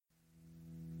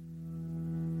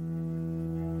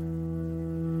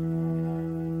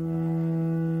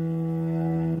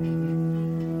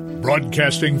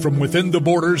Broadcasting from within the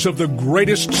borders of the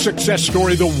greatest success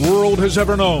story the world has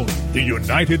ever known, the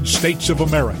United States of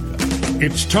America.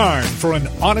 It's time for an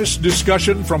honest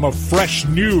discussion from a fresh,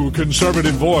 new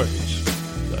conservative voice.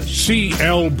 The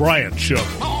C.L. Bryant Show.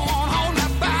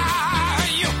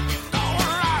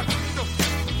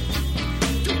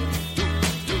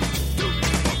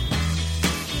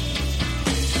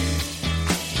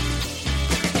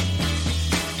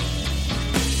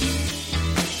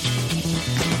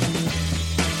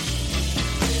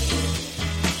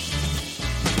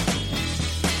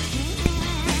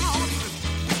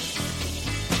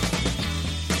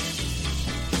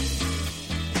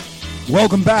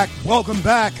 Welcome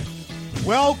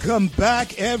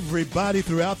back, everybody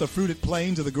throughout the fruited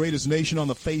plains of the greatest nation on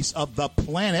the face of the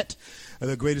planet,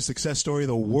 the greatest success story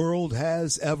the world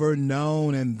has ever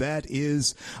known, and that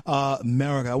is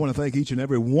America. I want to thank each and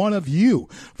every one of you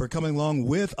for coming along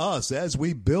with us as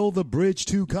we build the bridge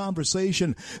to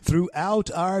conversation throughout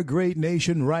our great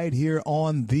nation right here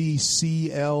on the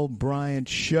C.L. Bryant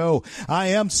Show. I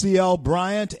am C.L.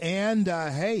 Bryant, and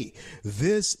hey,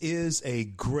 this is a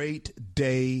great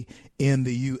day in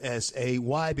the USA.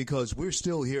 Why? Because we're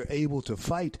still here able to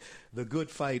fight the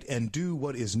good fight and do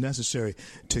what is necessary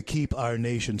to keep our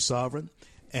nation sovereign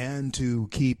and to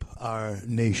keep our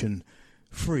nation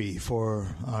free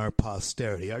for our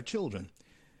posterity, our children.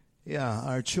 Yeah,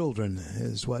 our children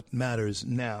is what matters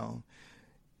now.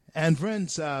 And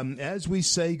friends, as we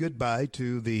say goodbye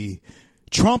to the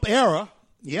Trump era,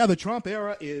 the Trump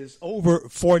era is over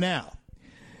for now.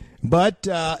 But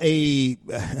and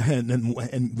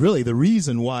really the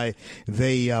reason why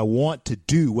they want to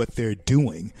do what they're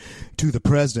doing to the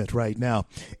president right now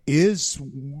is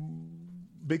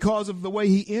because of the way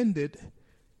he ended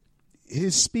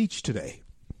his speech today.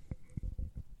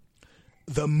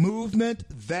 The movement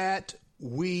that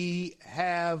we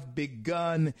have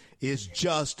begun is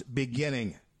just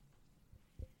beginning.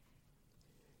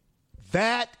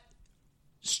 That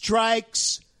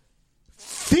strikes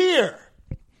fear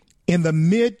in the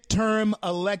midterm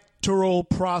electoral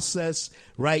process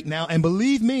right now. And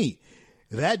believe me,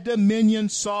 that Dominion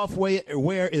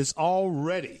software is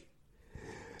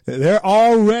they're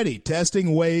already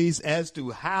testing ways as to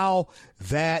how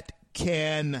that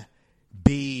can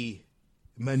be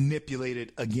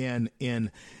manipulated again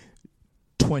in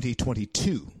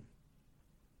 2022.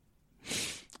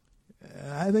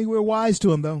 I think we're wise to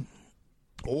them, though.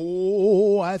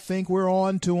 Oh, I think we're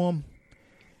on to them.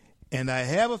 And I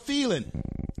have a feeling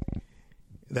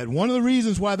that one of the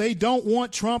reasons why they don't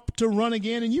want Trump to run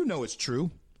again, and you know it's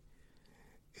true,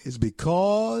 is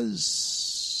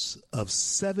because of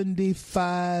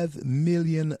 75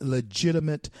 million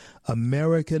legitimate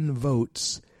American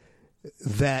votes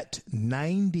that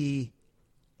 98%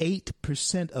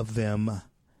 of them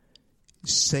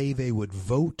say they would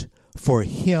vote for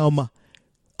him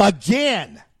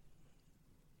again.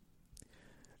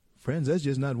 Friends, that's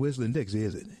just not whistling Dixie,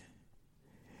 is it?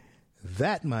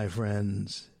 That, my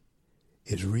friends,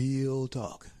 is real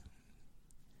talk.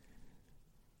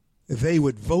 They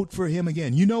would vote for him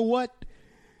again. You know what?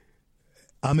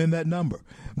 I'm in that number.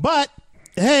 But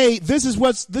hey, this is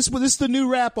the new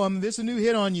rap on this, a new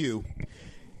hit on you,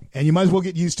 and you might as well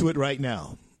get used to it right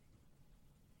now.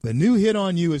 The new hit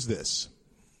on you is this: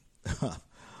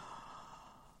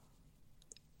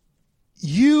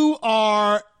 you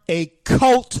are a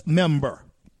cult member.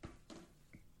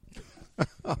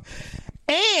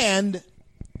 And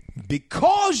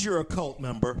because you're a cult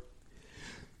member,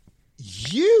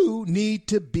 you need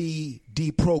to be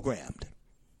deprogrammed.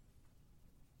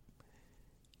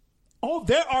 Oh,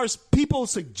 there are people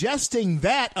suggesting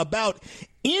that about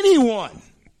anyone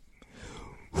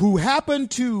who happen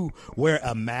to wear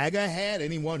a MAGA hat,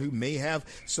 anyone who may have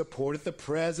supported the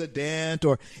president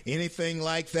or anything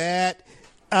like that.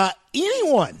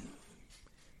 Anyone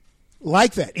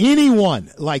like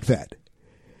that.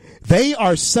 They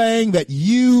are saying that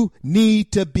you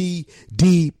need to be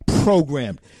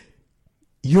deprogrammed.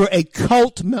 You're a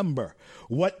cult member.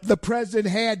 What the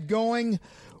president had going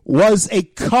was a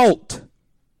cult.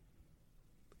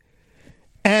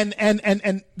 And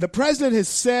the president has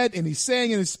said, and he's saying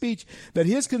in his speech, that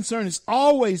his concern has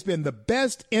always been the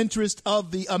best interest of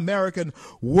the American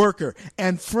worker.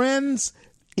 And friends,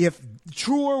 if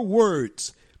truer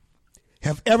words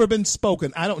have ever been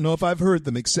spoken, I don't know if I've heard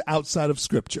them outside of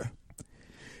Scripture.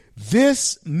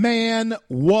 This man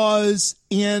was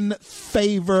in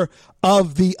favor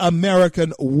of the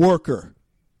American worker.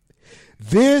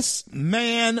 This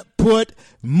man put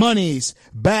monies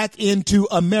back into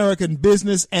American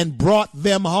business and brought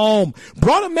them home.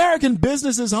 Brought American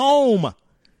businesses home.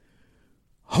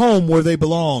 Home where they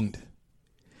belonged.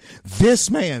 This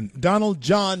man, Donald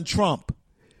John Trump,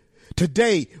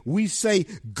 today we say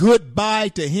goodbye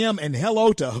to him and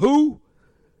hello to who?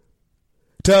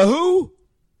 To who?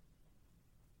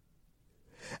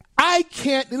 I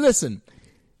can't, listen,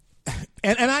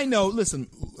 and I know, listen,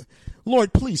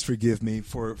 Lord, please forgive me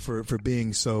for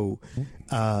being so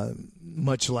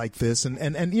much like this.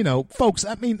 And you know, folks,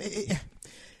 I mean,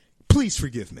 please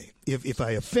forgive me if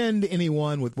I offend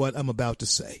anyone with what I'm about to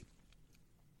say.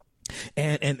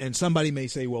 And somebody may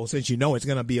say, well, since you know it's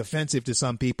going to be offensive to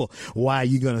some people, why are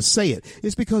you going to say it?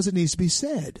 It's because it needs to be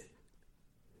said.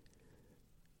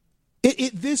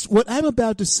 What I'm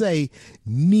about to say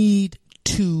need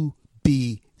to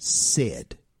be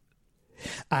said.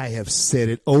 I have said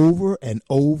it over and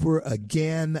over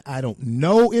again. I don't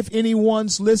know if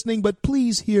anyone's listening, but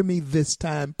please hear me this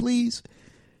time, please.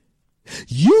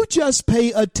 You just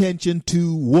pay attention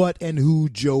to what and who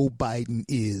Joe Biden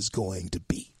is going to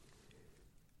be.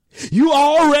 You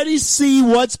already see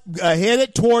what's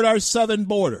headed toward our southern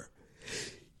border.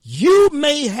 You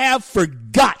may have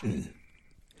forgotten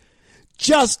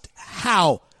just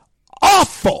how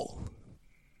awful.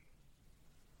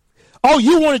 Oh,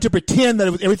 you wanted to pretend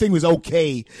that everything was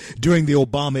okay during the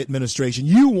Obama administration.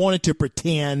 You wanted to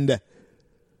pretend that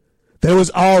it was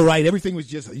all right. Everything was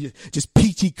just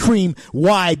peachy cream.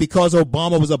 Why? Because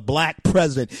Obama was a black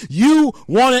president. You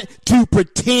wanted to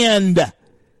pretend.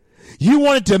 You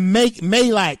wanted to make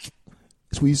like.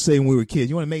 That's what you say when we were kids.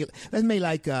 You want to make it. Let's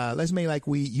make like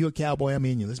you're a cowboy, I'm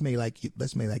Indian. Let's make like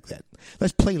that.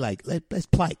 Let's play like. Let's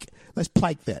plike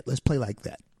that. Let's play like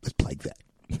that. Let's plike that.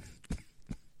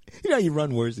 You know, you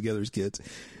run words together as kids.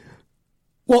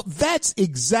 Well, that's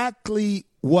exactly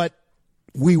what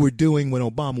we were doing when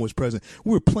Obama was president.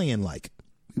 We were playing like.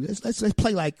 Let's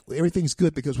play like everything's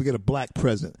good because we got a black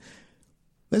president.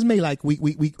 Let's make like we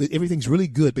everything's really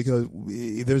good because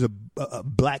there's a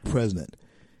black president.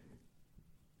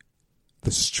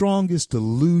 The strongest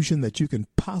delusion that you can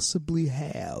possibly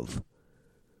have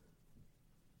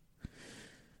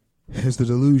is the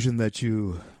delusion that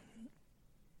you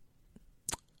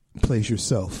place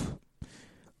yourself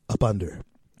up under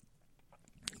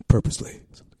purposely.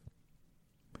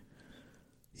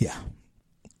 Yeah.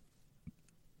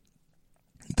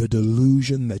 The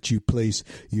delusion that you place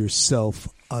yourself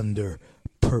under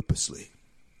purposely.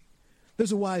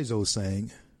 There's a wise old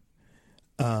saying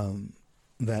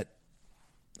that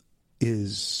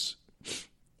is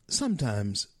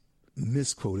sometimes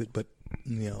misquoted, but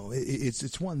you know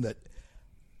it's one that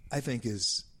I think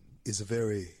is a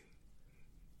very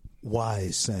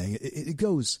wise saying. It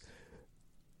goes,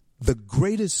 the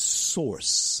greatest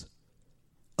source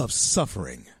of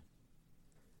suffering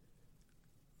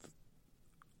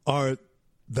are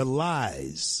the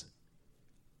lies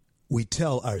we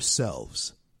tell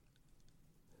ourselves.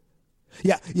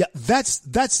 Yeah, that's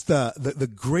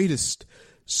the greatest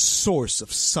source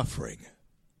of suffering.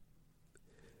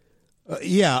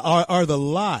 Are the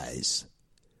lies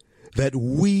that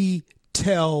we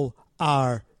tell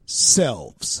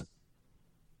ourselves.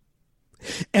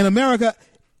 And America,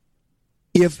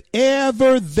 if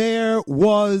ever there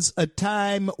was a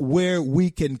time where we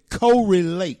can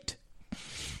correlate,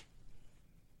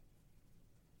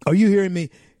 are you hearing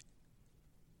me?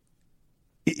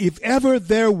 If ever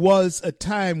there was a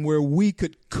time where we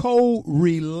could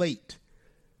correlate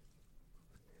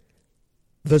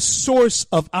the source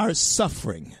of our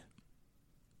suffering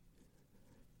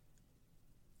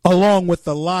along with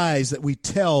the lies that we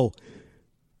tell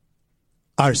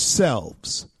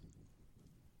ourselves.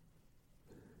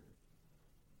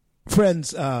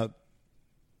 Friends,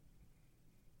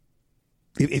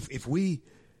 if we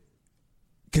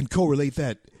can correlate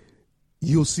that,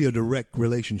 you'll see a direct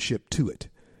relationship to it,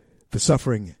 the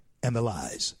suffering and the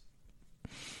lies.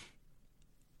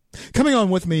 Coming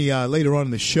on with me later on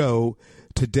in the show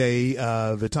today,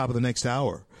 the top of the next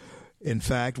hour. In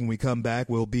fact, when we come back,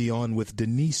 we'll be on with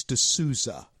Denise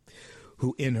D'Souza,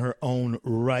 who in her own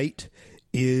right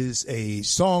is a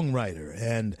songwriter.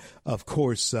 And, of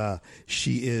course,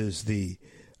 she is the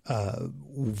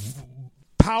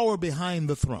power behind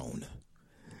the throne.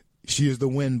 She is the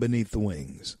wind beneath the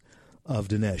wings of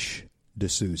Dinesh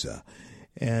D'Souza.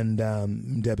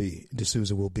 And Debbie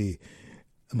D'Souza will be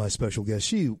my special guest.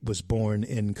 She was born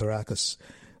in Caracas,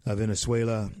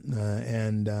 Venezuela,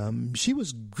 and she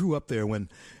grew up there when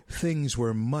things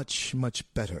were much, much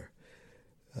better.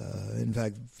 In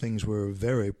fact, things were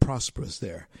very prosperous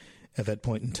there at that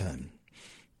point in time.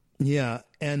 Yeah,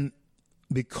 and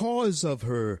because of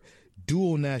her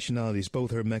dual nationalities,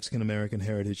 both her Mexican-American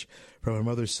heritage from her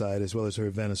mother's side as well as her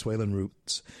Venezuelan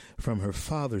roots from her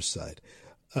father's side,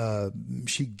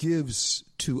 she gives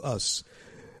to us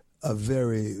a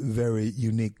very, very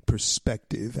unique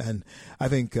perspective. And I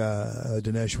think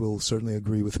Dinesh will certainly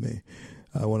agree with me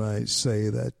when I say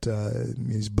that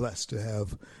he's blessed to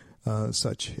have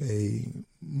such a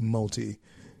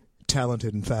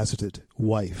multi-talented and faceted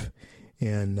wife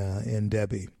in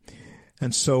Debbie.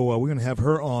 And so we're going to have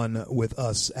her on with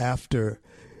us after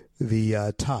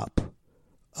the top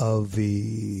of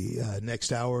the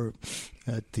next hour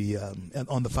at the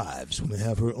on the fives. We're going to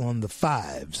have her on the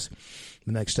fives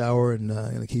the next hour, and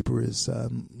I'm going to keep her as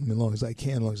long as I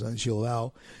can, as long as she'll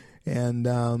allow. And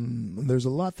there's a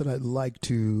lot that I'd like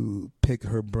to pick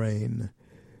her brain.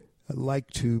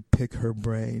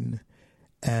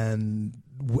 And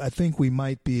I think we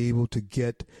might be able to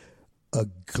get a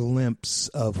glimpse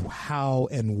of how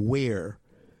and where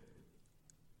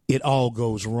it all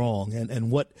goes wrong,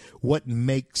 and what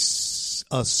makes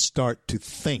us start to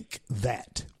think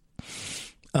that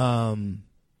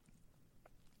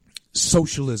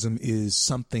socialism is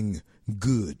something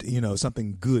good,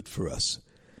 something good for us.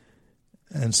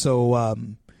 And so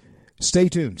stay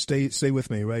tuned, stay with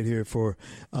me right here for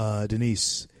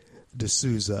Denise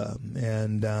D'Souza.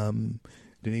 And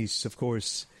Denise, of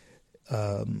course,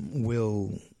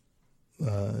 will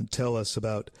tell us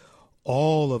about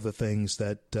all of the things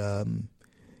that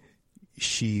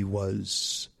she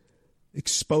was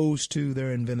exposed to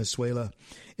there in Venezuela.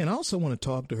 And I also want to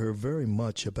talk to her very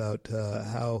much about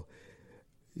how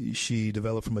she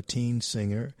developed from a teen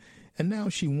singer, and now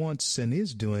she wants and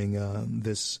is doing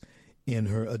this in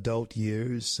her adult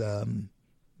years.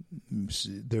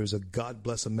 There's a God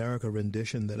Bless America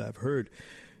rendition that I've heard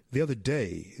the other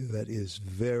day that is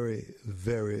very,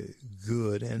 very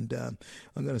good, and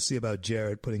I'm going to see about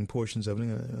Jared putting portions of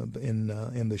it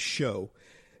in the show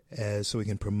so we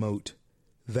can promote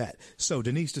that. So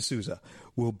Denise D'Souza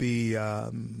will be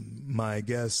my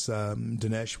guest.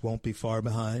 Dinesh won't be far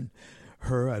behind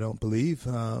her, I don't believe,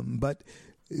 but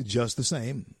just the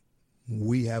same,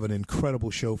 we have an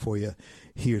incredible show for you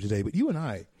here today. But you and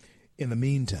I, in the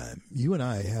meantime,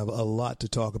 have a lot to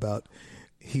talk about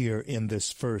here in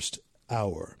this first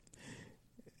hour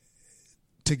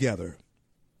together.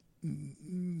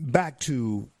 Back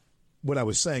to what I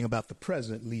was saying about the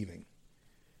president leaving.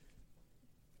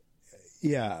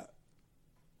 Yeah.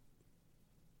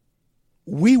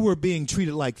 We were being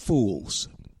treated like fools.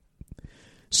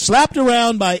 Slapped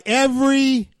around by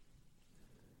every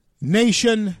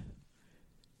nation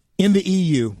in the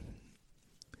EU.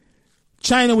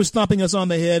 China was thumping us on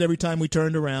the head every time we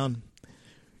turned around,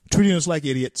 treating us like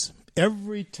idiots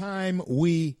every time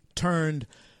we turned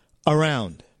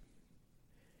around.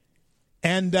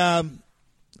 And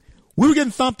we were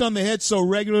getting thumped on the head so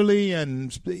regularly,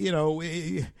 and,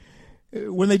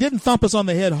 when they didn't thump us on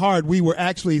the head hard, we were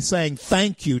actually saying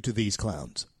thank you to these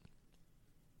clowns.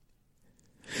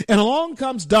 And along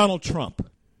comes Donald Trump.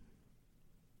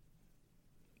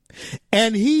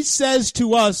 And he says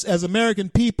to us as American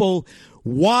people,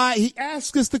 he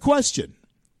asks us the question,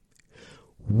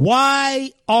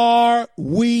 why are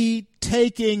we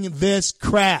taking this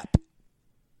crap?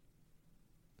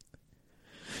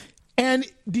 And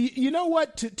do you know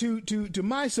what? To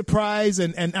my surprise,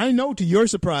 and I know to your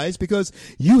surprise, because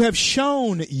you have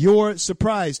shown your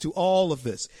surprise to all of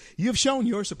this. You have shown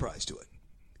your surprise to it.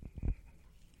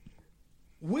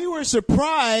 We were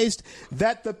surprised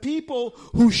that the people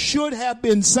who should have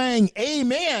been saying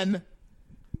amen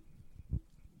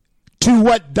to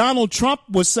what Donald Trump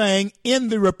was saying in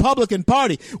the Republican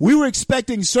Party, we were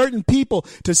expecting certain people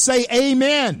to say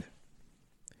amen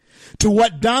to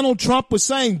what Donald Trump was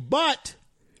saying, but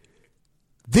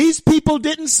these people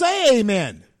didn't say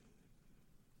amen.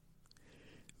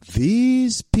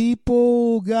 These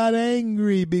people got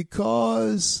angry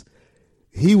because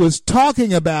he was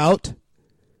talking about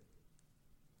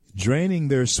draining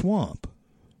their swamp.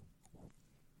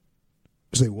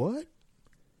 Say what?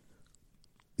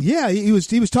 Yeah, he was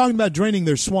talking about draining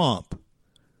their swamp.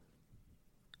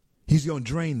 He's going to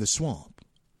drain the swamp.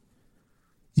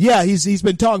 Yeah, he's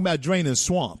been talking about draining the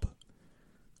swamp.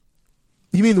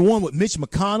 You mean the one with Mitch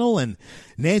McConnell and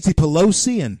Nancy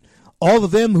Pelosi and all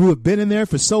of them who have been in there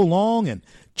for so long, and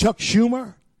Chuck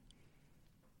Schumer,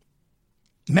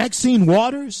 Maxine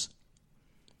Waters,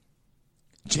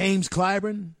 James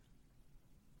Clyburn?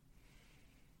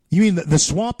 You mean the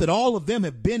swamp that all of them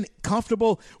have been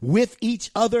comfortable with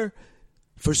each other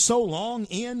for so long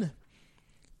in?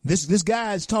 This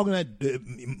guy is talking about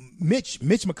Mitch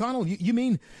McConnell. You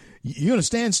mean you're going to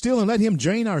stand still and let him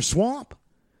drain our swamp?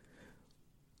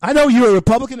 I know you're a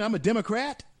Republican. I'm a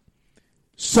Democrat.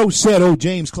 So said old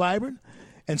James Clyburn.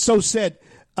 And so said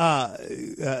Nancy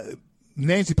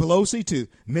Pelosi to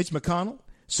Mitch McConnell.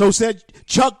 So said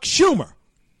Chuck Schumer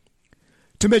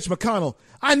to Mitch McConnell,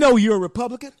 I know you're a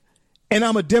Republican and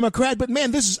I'm a Democrat, but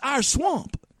man, this is our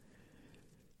swamp.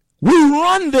 We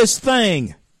run this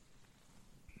thing.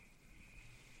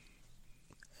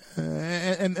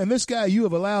 And this guy, you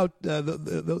have allowed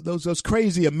those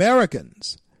crazy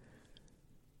Americans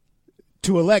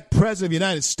to elect President of the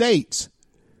United States,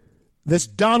 this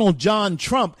Donald John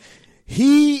Trump.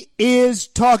 He is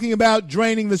talking about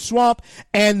draining the swamp.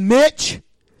 And Mitch,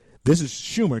 this is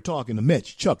Schumer talking to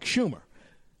Mitch, Chuck Schumer.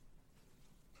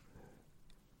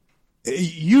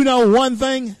 You know one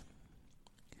thing?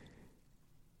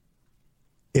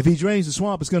 If he drains the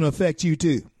swamp, it's going to affect you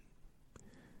too.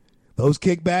 Those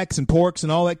kickbacks and porks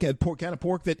and all that kind of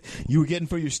pork that you were getting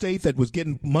for your state that was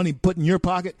getting money put in your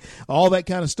pocket, all that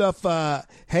kind of stuff,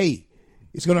 hey,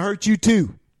 it's going to hurt you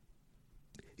too.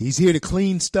 He's here to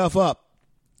clean stuff up.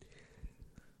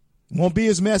 Won't be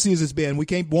as messy as it's been.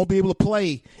 Won't be able to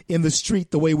play in the street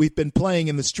the way we've been playing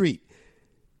in the street.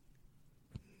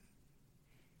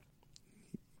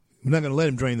 We're not going to let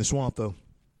him drain the swamp, though.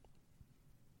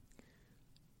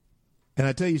 And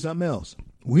I tell you something else.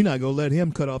 We're not going to let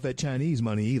him cut off that Chinese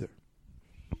money either.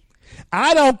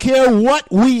 I don't care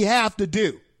what we have to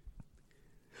do.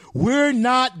 We're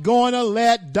not going to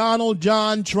let Donald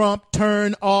John Trump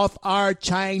turn off our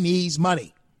Chinese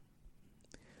money.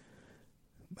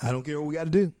 I don't care what we got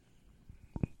to do.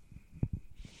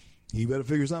 You better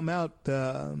figure something out,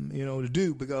 to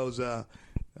do because, we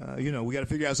got to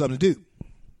figure out something to do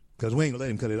because we ain't going to let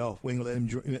him cut it off. We ain't going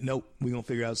to let him. Nope. We're going to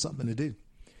figure out something to do.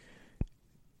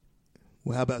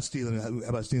 Well, how about stealing? I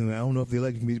don't know if the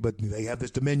election committee, but they have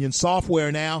this Dominion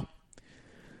software now.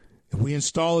 If we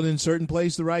install it in certain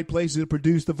places, the right places, it'll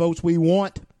produce the votes we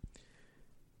want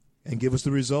and give us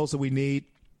the results that we need.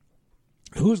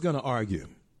 Who's going to argue?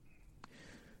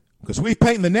 Because we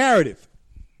paint the narrative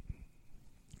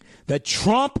that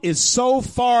Trump is so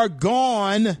far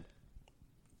gone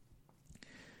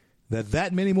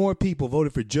that many more people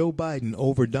voted for Joe Biden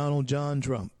over Donald John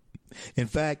Trump. In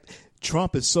fact,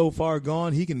 Trump is so far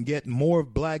gone, he can get more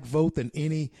black vote than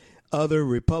any other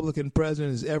Republican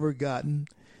president has ever gotten.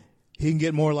 He can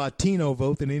get more Latino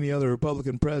vote than any other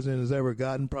Republican president has ever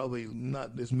gotten. Probably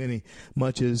not as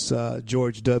much as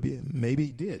George W. Maybe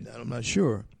he did. I'm not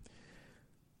sure.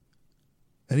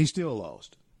 And he still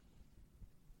lost.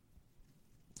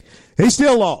 He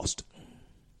still lost.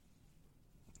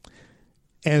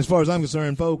 And as far as I'm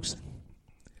concerned, folks,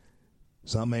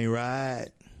 something ain't right.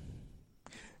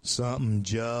 Something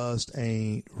just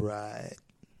ain't right.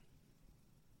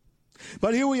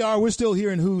 But here we are. We're still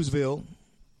here in Whoville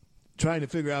trying to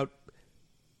figure out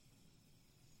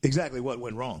exactly what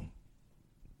went wrong.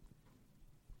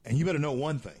 And you better know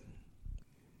one thing.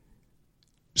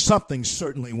 Something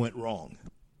certainly went wrong.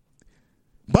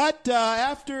 But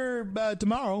after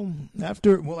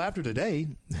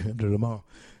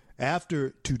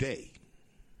today,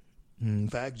 in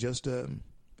fact, just a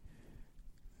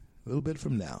little bit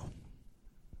from now,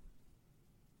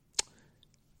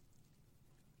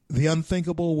 the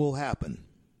unthinkable will happen.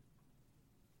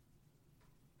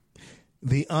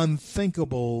 The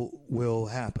unthinkable will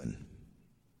happen.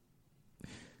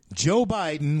 Joe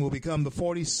Biden will become the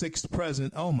 46th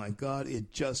president. Oh, my God,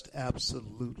 it just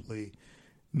absolutely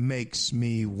makes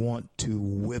me want to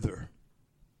wither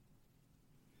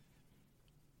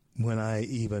when I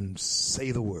even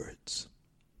say the words.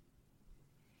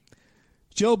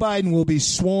 Joe Biden will be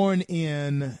sworn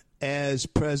in as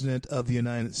president of the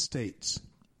United States.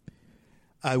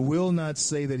 I will not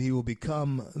say that he will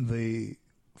become the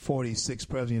 46th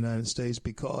president of the United States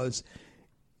because,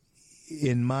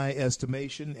 in my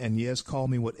estimation, and yes, call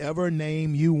me whatever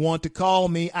name you want to call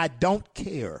me, I don't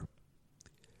care.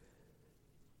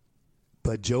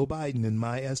 But Joe Biden, in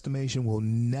my estimation, will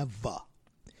never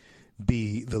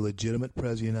be the legitimate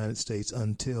president of the United States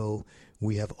until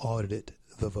we have audited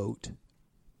the vote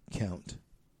count.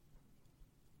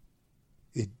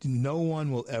 No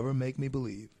one will ever make me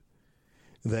believe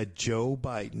that Joe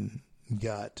Biden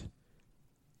got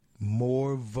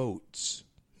more votes,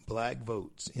 black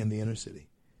votes, in the inner city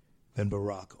than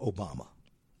Barack Obama.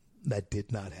 That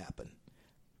did not happen.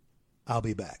 I'll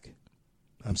be back.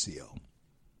 I'm CO.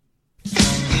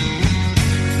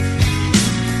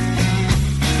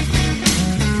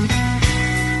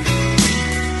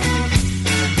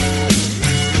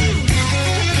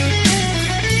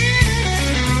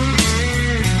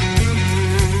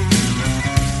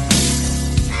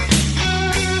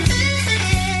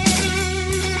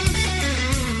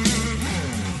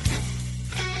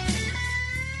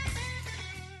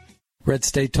 Red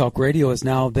State Talk Radio is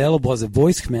now available as a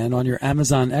voice command on your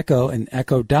Amazon Echo and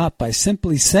Echo Dot by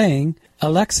simply saying,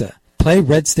 Alexa, play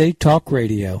Red State Talk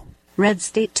Radio. Red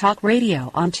State Talk Radio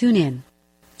on TuneIn.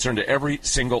 Concern to every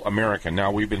single American.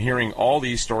 Now, we've been hearing all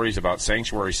these stories about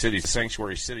sanctuary cities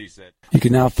that... You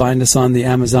can now find us on the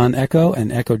Amazon Echo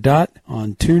and Echo Dot,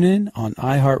 on TuneIn, on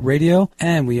iHeartRadio,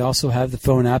 and we also have the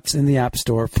phone apps in the App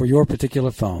Store for your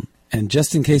particular phone. And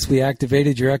just in case we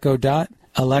activated your Echo Dot,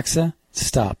 Alexa,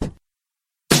 stop.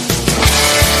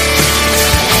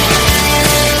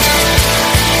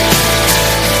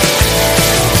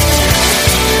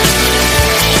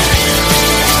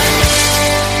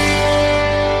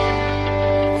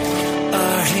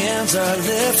 Are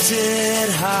lifted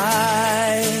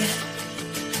high.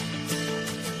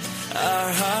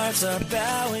 Our hearts are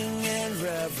bowing in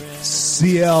reverence.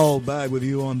 CL back with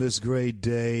you on this great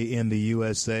day in the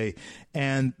USA.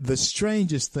 And the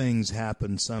strangest things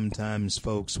happen sometimes,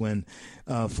 folks, when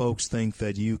folks think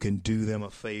that you can do them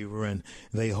a favor and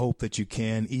they hope that you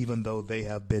can, even though they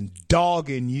have been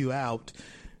dogging you out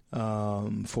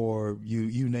for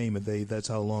you name it. That's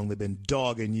how long they've been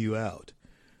dogging you out.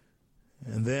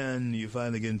 And then you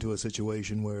finally get into a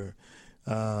situation where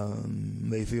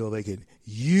they feel they could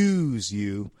use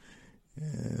you,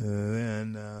 and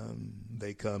then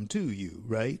they come to you,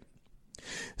 right?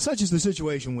 Such is the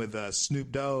situation with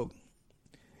Snoop Dogg.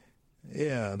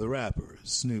 Yeah, the rapper,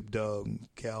 Snoop Dogg,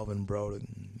 Calvin Broderick,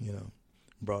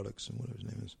 Broderick, whatever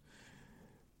his name is.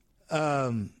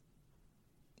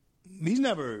 He's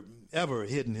never, ever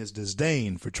hidden his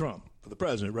disdain for Trump, for the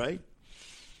president, right?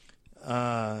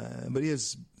 But he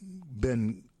has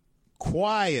been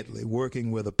quietly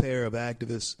working with a pair of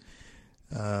activists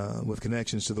with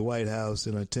connections to the White House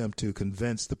in an attempt to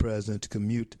convince the president to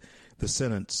commute the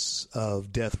sentence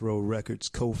of Death Row Records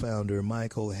co-founder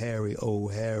Michael Harry O.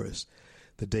 Harris,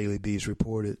 the Daily Beast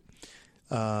reported.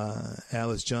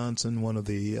 Alice Johnson, one of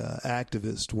the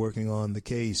activists working on the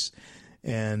case,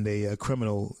 and a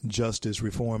criminal justice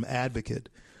reform advocate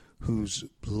whose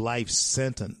life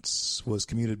sentence was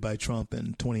commuted by Trump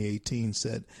in 2018,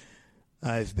 said,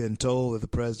 "I've been told that the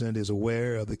president is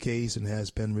aware of the case and has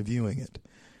been reviewing it."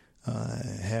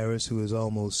 Harris, who is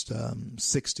almost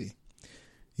 60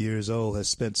 years old, has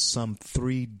spent some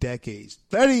 3 decades,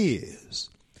 30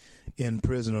 years, in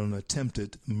prison on an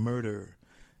attempted murder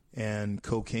and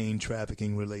cocaine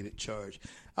trafficking related charge.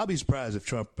 I'll be surprised if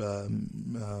Trump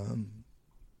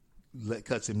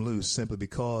cuts him loose simply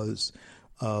because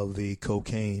of the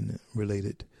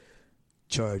cocaine-related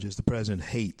charges. The president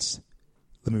hates,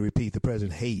 let me repeat, the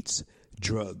president hates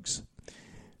drugs.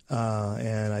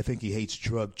 And I think he hates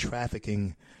drug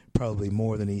trafficking probably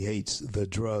more than he hates the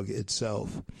drug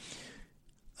itself.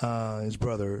 His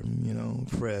brother,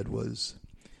 Fred, was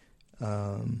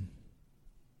an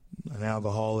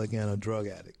alcoholic and a drug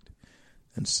addict.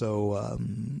 And so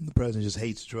the president just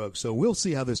hates drugs. So we'll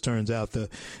see how this turns out.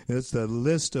 It's the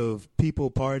list of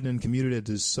people pardoned and commuted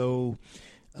is so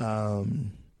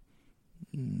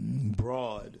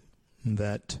broad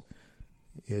that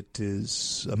it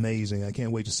is amazing. I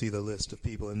can't wait to see the list of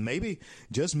people. And maybe,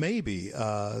 just maybe,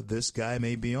 this guy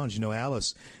may be on.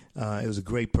 Alice is a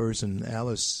great person.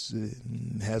 Alice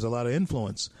has a lot of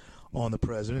influence on the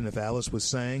president. If Alice was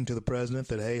saying to the president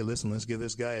that, hey, listen, let's give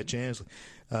this guy a chance,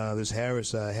 this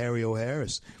Harris, Harry O.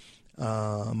 Harris,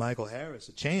 Michael Harris,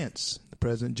 a chance, the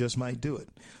president just might do it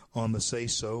on the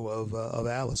say-so of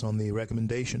Alice, on the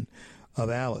recommendation of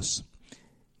Alice.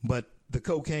 But the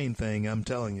cocaine thing, I'm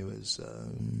telling you, is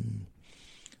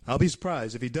I'll be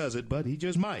surprised if he does it, but he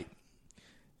just might.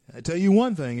 I tell you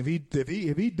one thing, if he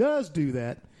does do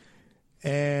that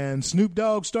and Snoop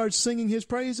Dogg starts singing his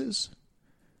praises,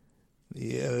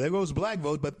 yeah, there goes the black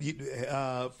vote, but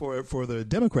for the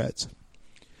Democrats.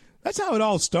 That's how it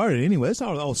all started anyway. That's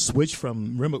how it all switched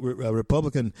from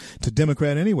Republican to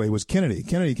Democrat anyway, was Kennedy.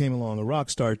 Kennedy came along, a rock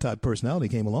star type personality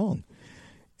came along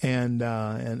and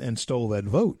stole that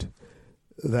vote.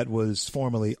 That was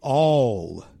formerly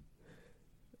all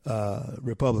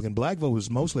Republican. Black vote was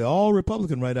mostly all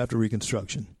Republican right after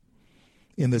Reconstruction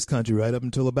in this country, right up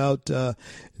until about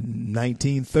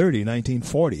 1930,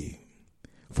 1940.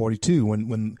 42,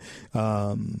 when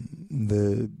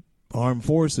the armed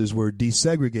forces were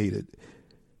desegregated,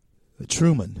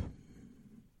 Truman,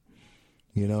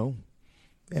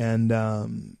 and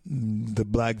the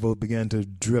black vote began to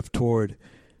drift toward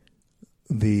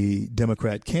the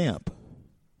Democrat camp.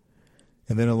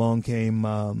 And then along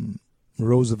came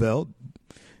Roosevelt,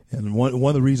 and one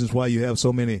of the reasons why you have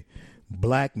so many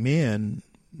black men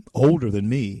older than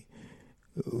me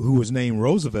who was named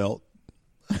Roosevelt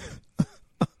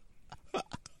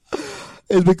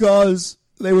is because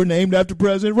they were named after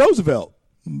President Roosevelt.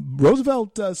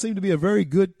 Roosevelt seemed to be a very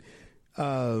good,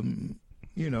 president.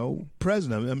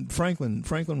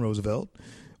 Franklin Roosevelt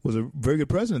was a very good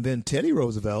president. Then Teddy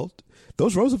Roosevelt.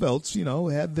 Those Roosevelts,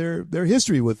 had their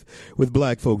history with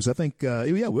black folks. I think,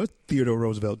 Theodore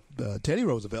Roosevelt, Teddy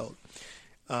Roosevelt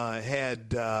was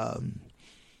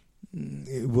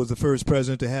the first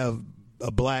president to have a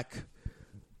black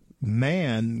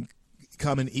man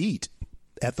come and eat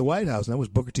at the White House, and that was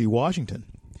Booker T. Washington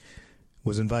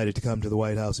was invited to come to the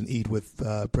White House and eat with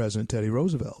President Teddy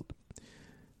Roosevelt.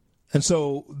 And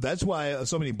so that's why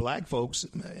so many black folks,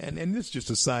 and this is just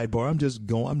a sidebar,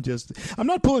 I'm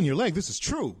not pulling your leg, this is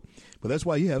true, but that's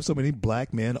why you have so many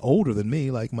black men older than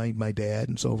me, like my dad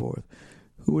and so forth,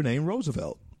 who were named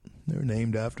Roosevelt. They're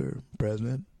named after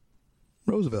President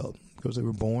Roosevelt because they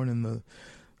were born in the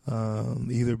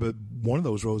either but one of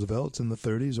those Roosevelts in the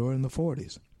 30s or in the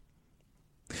 40s.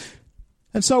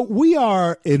 And so we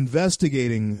are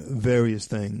investigating various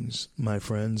things, my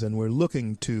friends, and we're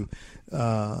looking to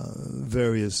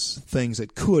various things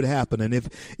that could happen. And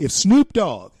if Snoop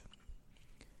Dogg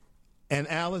and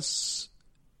Alice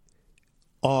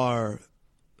are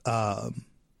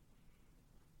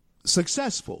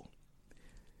successful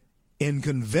in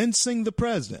convincing the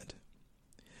president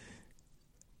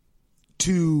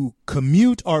to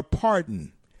commute or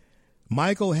pardon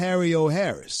Michael Harry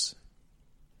O'Harris,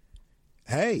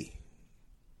 hey,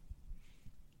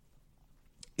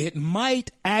 it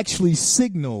might actually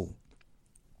signal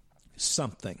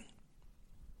something.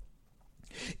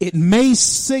 It may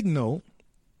signal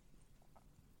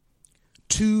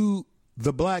to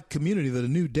the black community that a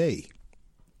new day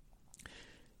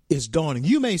is dawning.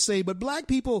 You may say, but black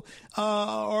people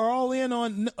are all in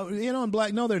on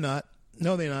black. No, they're not.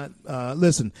 No, they're not.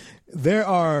 Listen, there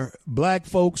are black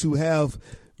folks who have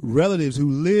relatives who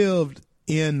lived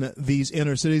in these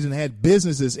inner cities and had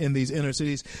businesses in these inner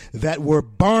cities that were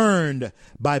burned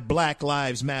by Black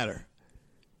Lives Matter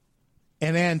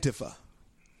and Antifa.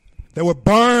 They were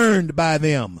burned by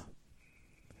them.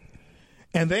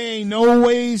 And they ain't no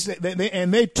ways,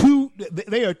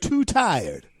 they are too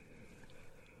tired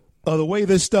of the way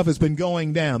this stuff has been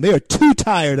going down. They are too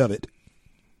tired of it.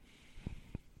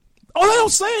 Oh, they don't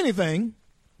say anything.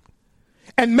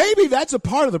 And maybe that's a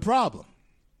part of the problem.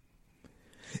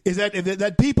 Is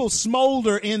that people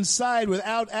smolder inside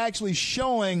without actually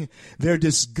showing their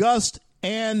disgust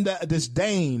and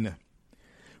disdain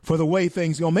for the way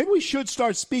things go. Maybe we should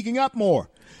start speaking up more.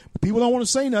 People don't want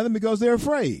to say nothing because they're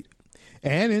afraid.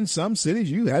 And in some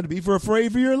cities, you had to be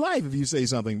afraid for your life if you say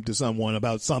something to someone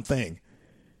about something.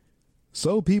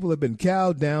 So people have been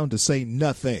cowed down to say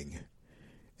nothing.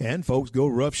 And folks go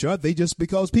roughshod.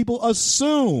 Because people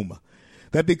assume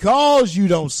that because you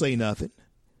don't say nothing,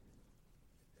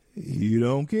 you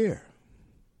don't care.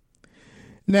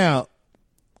 Now,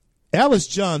 Alice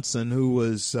Johnson, who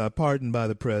was pardoned by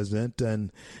the president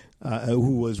and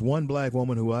who was one black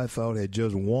woman who I thought had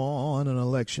just won an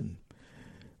election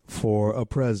for a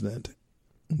president,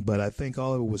 but I think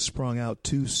all of it was sprung out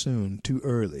too soon, too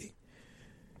early.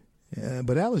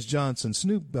 But Alice Johnson,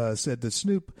 Snoop said that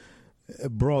Snoop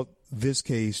brought this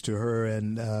case to her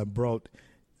and I brought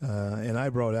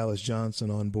Alice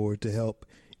Johnson on board to help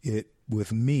it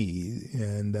with me,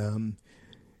 and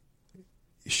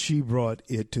she brought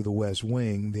it to the West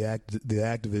Wing. The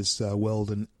activist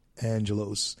Weldon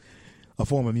Angelos, a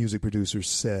former music producer,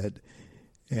 said,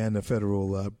 and a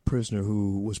federal prisoner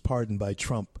who was pardoned by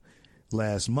Trump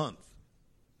last month.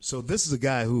 So this is a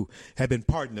guy who had been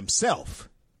pardoned himself.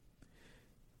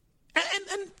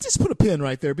 And just put a pin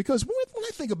right there, because when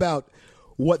I think about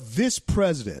what this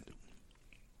president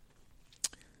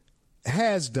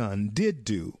has done, did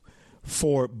do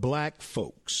for black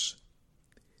folks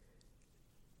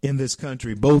in this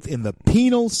country, both in the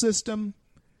penal system,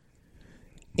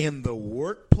 in the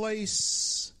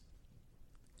workplace,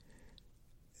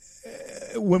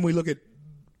 when we look at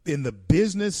in the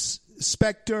business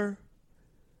sector,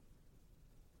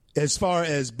 as far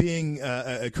as being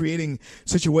creating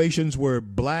situations where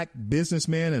black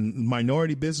businessmen and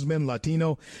minority businessmen,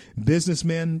 Latino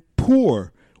businessmen,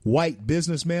 poor white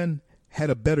businessmen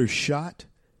had a better shot.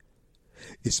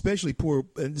 Especially poor,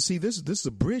 and see, this is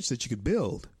a bridge that you could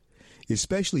build.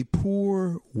 Especially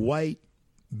poor white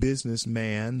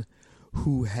businessman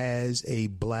who has a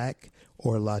black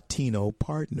or Latino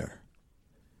partner.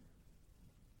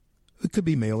 It could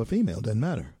be male or female, doesn't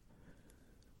matter.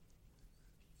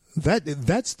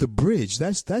 That's the bridge.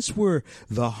 That's where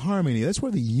the harmony, that's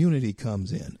where the unity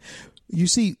comes in. You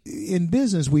see, in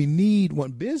business, we need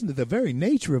one. Business, the very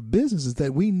nature of business is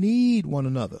that we need one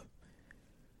another.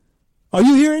 Are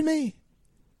you hearing me?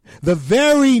 The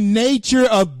very nature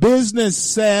of business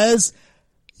says,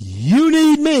 you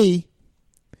need me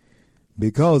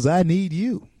because I need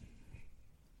you.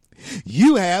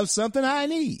 You have something I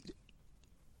need.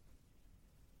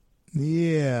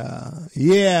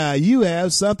 Yeah, you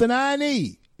have something I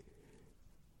need.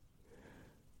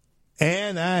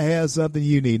 And I have something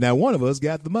you need. Now, one of us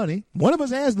got the money. One of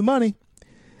us has the money.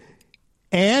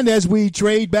 And as we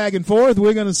trade back and forth,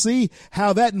 we're going to see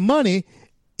how that money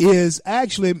is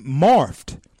actually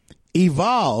morphed,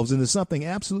 evolves into something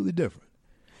absolutely different.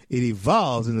 It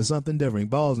evolves into something different,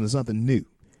 evolves into something new.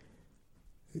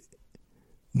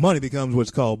 Money becomes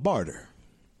what's called barter.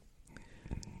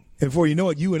 And before you know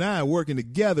it, you and I are working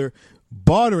together,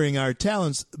 bartering our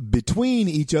talents between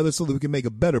each other so that we can make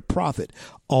a better profit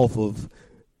off of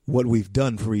what we've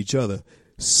done for each other,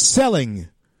 selling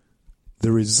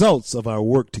the results of our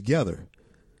work together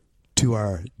to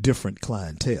our different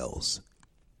clienteles.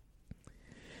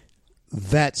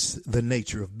 That's the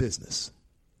nature of business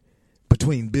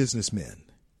between businessmen.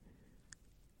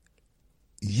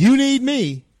 You need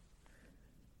me,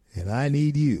 and I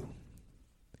need you.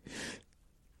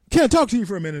 Can I talk to you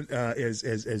for a minute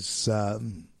as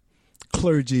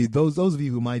clergy, those of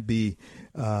you who might be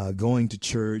going to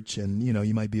church, and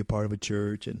you might be a part of a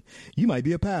church, and you might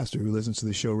be a pastor who listens to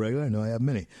the show regularly. I know I have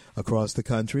many across the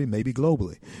country, maybe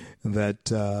globally,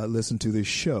 that listen to this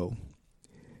show.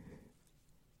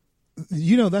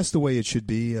 That's the way it should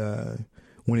be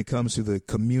when it comes to the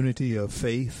community of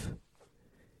faith.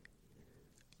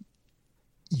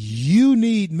 You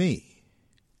need me.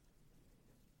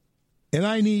 And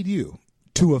I need you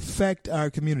to affect our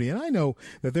community. And I know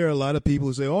that there are a lot of people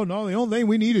who say, oh, no, the only thing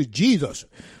we need is Jesus.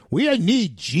 We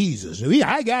need Jesus.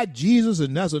 I got Jesus,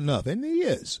 and that's enough. And he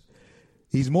is.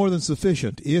 He's more than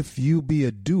sufficient if you be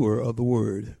a doer of the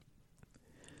word.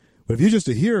 But if you're just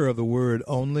a hearer of the word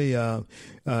only,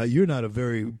 you're not a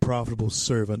very profitable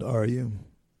servant, are you?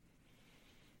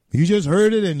 You just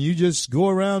heard it, and you just go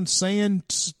around saying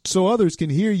so others can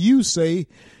hear you say,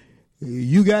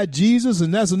 you got Jesus,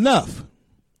 and that's enough.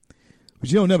 But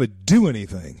you don't ever do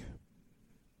anything.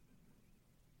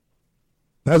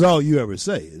 That's all you ever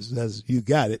say is you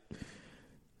got it.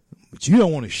 But you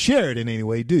don't want to share it in any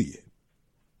way, do you?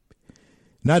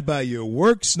 Not by your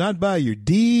works, not by your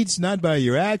deeds, not by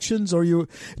your actions, or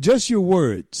just your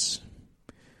words,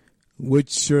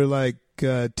 which are like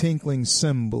tinkling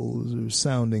cymbals or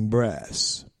sounding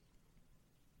brass.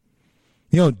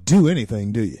 You don't do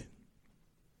anything, do you?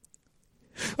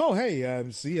 Oh, hey,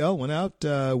 CL went out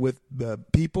with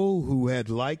people who had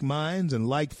like minds and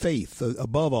like faith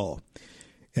above all,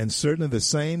 and certainly the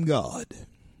same God.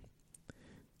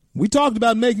 We talked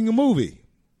about making a movie.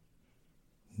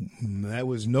 That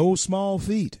was no small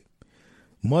feat.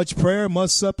 Much prayer, much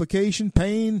supplication,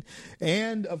 pain,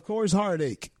 and, of course,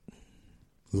 heartache.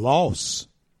 Loss.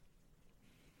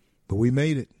 But we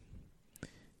made it.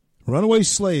 Runaway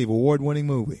Slave, award-winning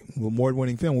movie,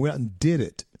 award-winning film. We went out and did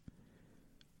it.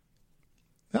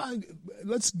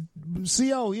 Let's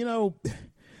see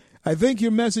I think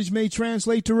your message may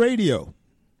translate to radio.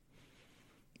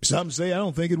 Some say I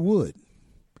don't think it would.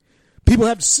 People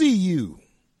have to see you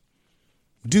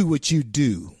do what you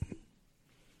do.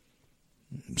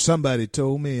 Somebody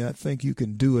told me, I think you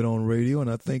can do it on radio, and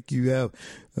I think you have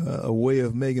a way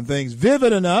of making things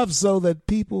vivid enough so that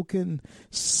people can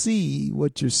see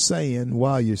what you're saying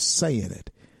while you're saying it.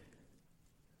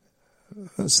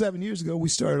 7 years ago, we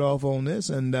started off on this,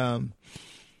 and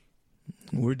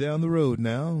we're down the road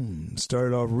now.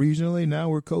 Started off regionally. Now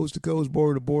we're coast to coast,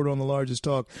 border to border on the largest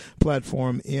talk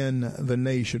platform in the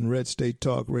nation, Red State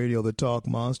Talk Radio, the Talk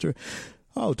Monster.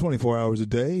 24 hours a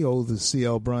day. The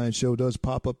CL Bryant Show does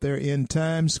pop up there in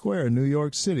Times Square, New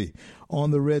York City,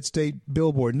 on the Red State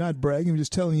billboard. Not bragging, I'm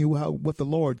just telling you what the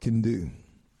Lord can do.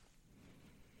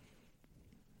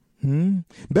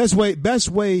 Best way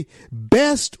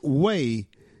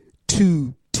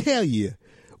to tell you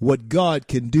what God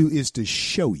can do is to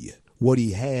show you what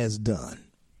he has done.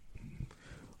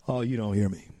 Oh, you don't hear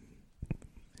me.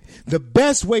 The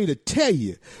best way to tell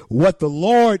you what the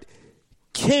Lord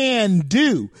can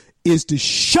do is to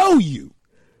show you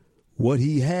what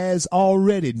he has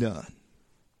already done.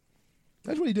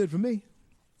 That's what he did for me.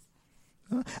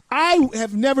 I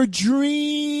have never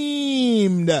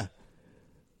dreamed that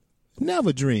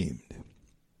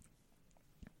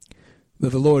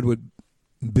the Lord would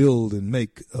build and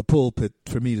make a pulpit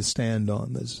for me to stand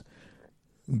on as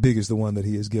big as the one that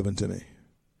he has given to me.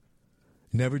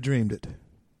 Never dreamed it.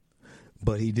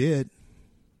 But he did.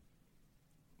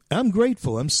 I'm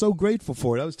grateful. I'm so grateful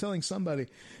for it. I was telling somebody,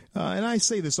 and I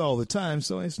say this all the time,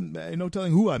 so it's no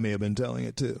telling who I may have been telling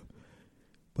it to.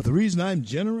 But the reason I'm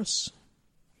generous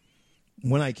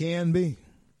when I can be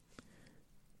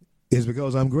is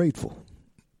because I'm grateful.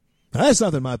 Now, that's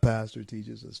something my pastor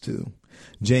teaches us too.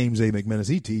 James A. McManus,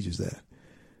 he teaches that.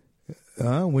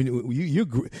 When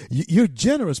you're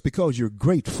generous because you're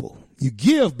grateful. You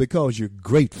give because you're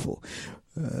grateful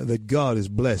that God has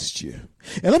blessed you.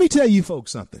 And let me tell you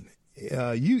folks something.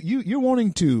 You're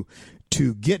wanting to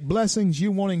get blessings.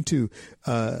 You're wanting to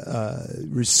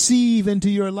receive into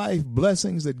your life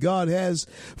blessings that God has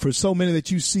for so many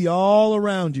that you see all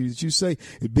around you, that you say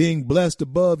being blessed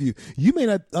above you. You may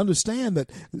not understand that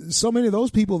so many of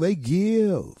those people, they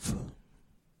give.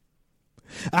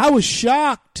 I was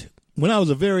shocked when I was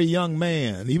a very young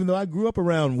man, even though I grew up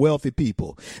around wealthy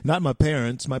people. Not my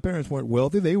parents. My parents weren't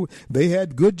wealthy. They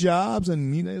had good jobs, and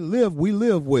we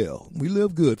lived well. We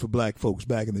lived good for black folks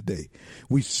back in the day.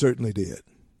 We certainly did.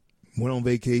 Went on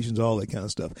vacations, all that kind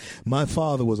of stuff. My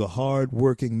father was a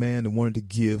hard-working man and wanted to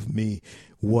give me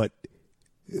what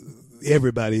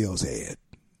everybody else had.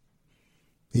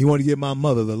 He wanted to give my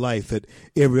mother the life that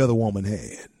every other woman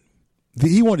had.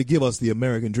 He wanted to give us the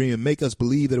American dream and make us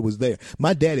believe that it was there.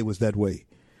 My daddy was that way,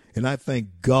 and I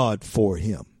thank God for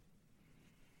him.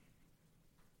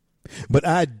 But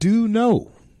I do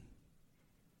know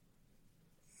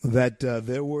that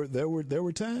there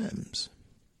were times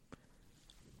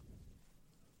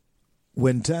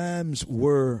when times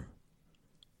were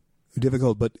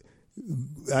difficult, but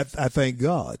I thank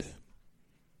God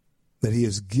that he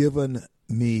has given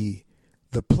me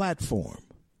the platform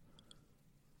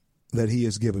that he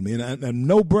has given me. And I'm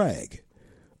no brag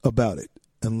about it,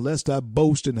 unless I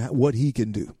boast in what he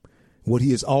can do, what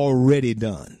he has already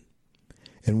done,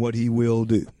 and what he will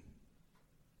do.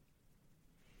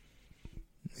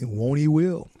 And won't he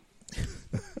will?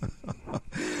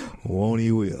 Won't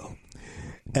he will?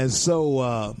 And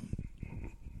so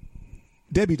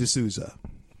Debbie D'Souza,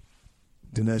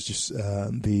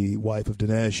 Dinesh, the wife of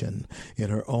Dinesh, and in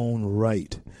her own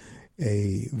right,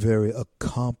 a very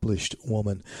accomplished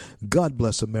woman. God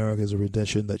bless America as a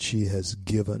redemption that she has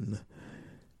given.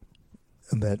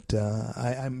 And that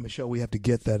I'm Michelle, we have to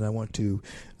get that, and I want to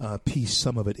piece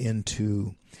some of it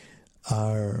into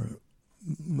our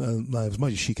as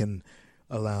much as she can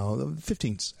allow.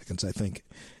 15 seconds, I think,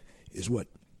 is what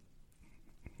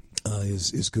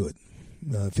is good.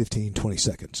 15, 20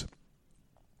 seconds.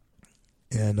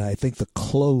 And I think the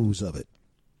close of it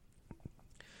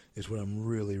is what I'm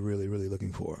really, really, really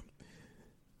looking for.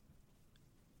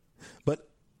 But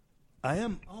I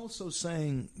am also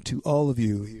saying to all of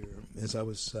you here, as I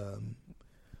was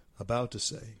about to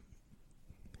say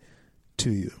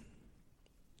to you,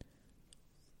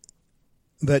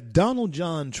 that Donald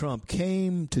John Trump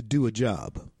came to do a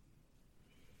job.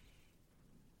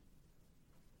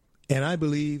 And I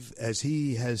believe, as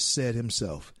he has said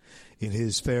himself in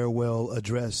his farewell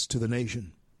address to the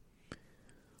nation,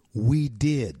 we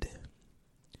did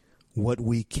what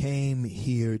we came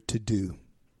here to do.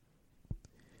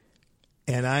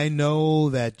 And I know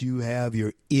that you have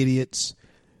your idiots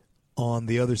on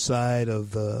the other side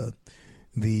of the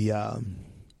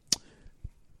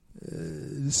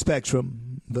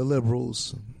spectrum, the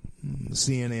liberals,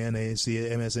 CNN,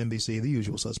 ANC, MSNBC, the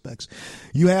usual suspects.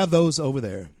 You have those over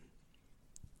there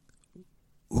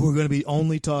who are going to be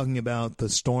only talking about the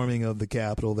storming of the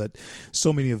Capitol that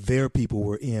so many of their people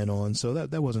were in on. So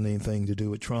that wasn't anything to do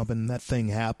with Trump. And that thing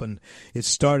happened. It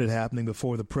started happening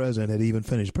before the president had even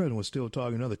finished. The president was still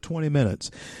talking another 20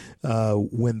 minutes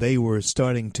when they were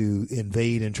starting to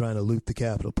invade and trying to loot the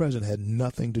Capitol. The president had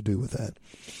nothing to do with that.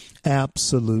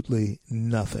 Absolutely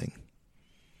nothing.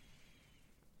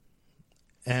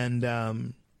 And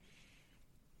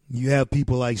you have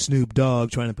people like Snoop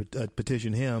Dogg trying to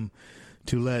petition him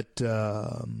to let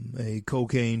a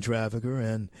cocaine trafficker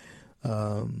and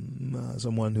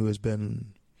someone who has been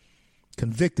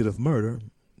convicted of murder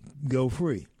go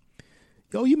free.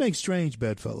 Yo, you make strange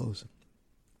bedfellows.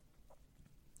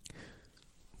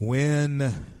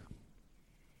 When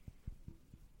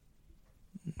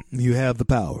you have the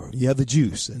power, you have the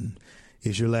juice, and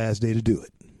it's your last day to do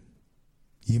it,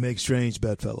 you make strange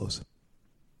bedfellows.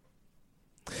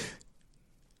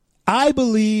 I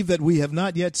believe that we have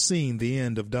not yet seen the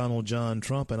end of Donald John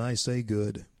Trump, and I say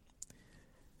good.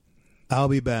 I'll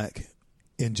be back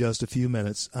in just a few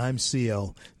minutes. I'm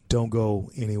CL. Don't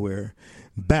go anywhere.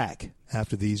 Back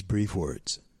after these brief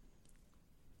words.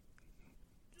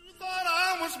 You thought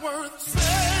I was worth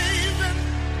saving,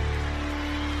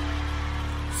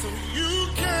 so you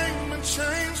came and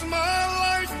changed my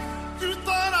life. You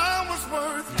thought I was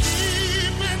worth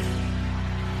keeping,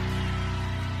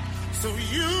 so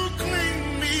you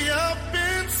cleaned me up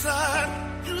inside.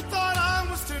 You thought I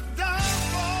was to die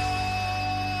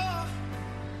for,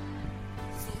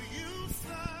 so you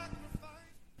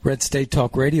sacrificed. Red State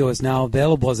Talk Radio is now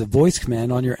available as a voice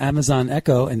command on your Amazon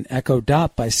Echo and Echo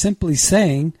Dot by simply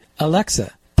saying,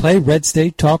 Alexa, play Red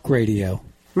State Talk Radio.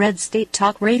 Red State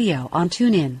Talk Radio on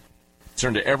TuneIn.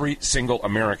 Concern to every single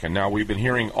American. Now, we've been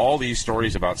hearing all these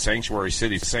stories about sanctuary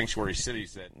cities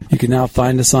that... You can now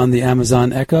find us on the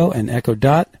Amazon Echo and Echo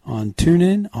Dot, on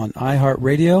TuneIn, on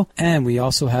iHeartRadio, and we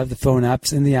also have the phone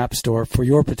apps in the App Store for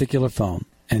your particular phone.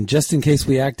 And just in case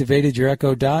we activated your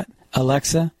Echo Dot,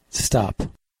 Alexa, stop.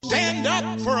 Stand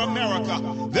up for America.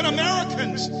 Then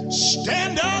Americans,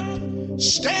 stand up,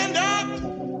 stand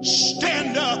up,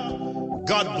 stand up.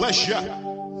 God bless you.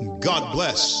 God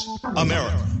bless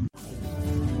America.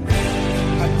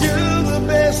 I do the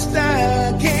best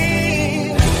I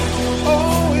can,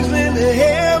 always lend a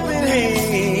helping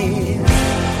hand,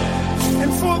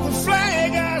 and for the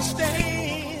flag I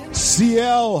stand.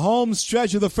 CL, home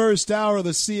stretch of the first hour of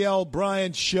the CL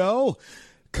Bryant Show.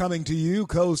 Coming to you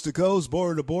coast to coast,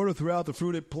 border to border, throughout the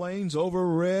fruited plains, over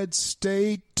Red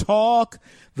State Talk,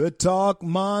 the Talk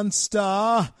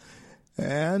Monster.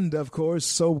 And, of course,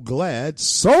 so glad,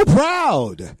 so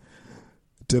proud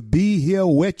to be here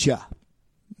with you.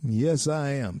 Yes,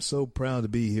 I am. So proud to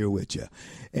be here with you.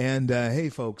 And, hey,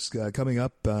 folks, coming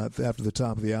up after the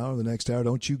top of the hour, the next hour,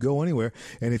 don't you go anywhere.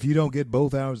 And if you don't get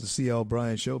both hours of the CL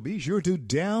Bryant Show, be sure to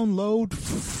download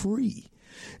free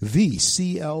the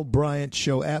CL Bryant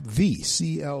Show app,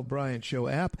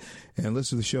 and listen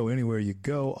to the show anywhere you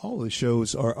go. All the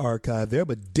shows are archived there.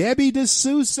 But Debbie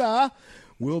D'Souza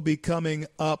will be coming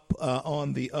up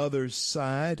on the other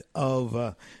side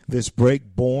of this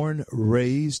break, born,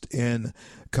 raised in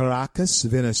Caracas,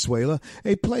 Venezuela,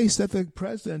 a place that the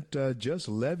president just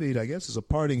levied, I guess, as a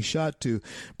parting shot to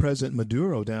President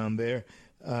Maduro down there,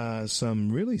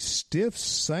 some really stiff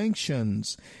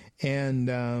sanctions, and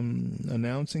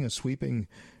announcing a sweeping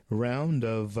round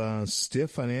of stiff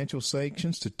financial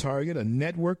sanctions to target a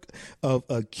network of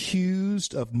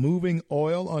accused of moving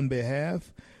oil on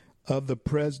behalf of the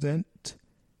president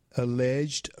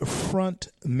alleged front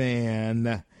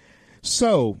man.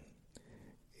 So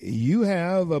you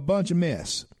have a bunch of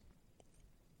mess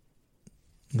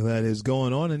that is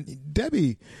going on. And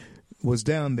Debbie was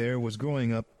down there, was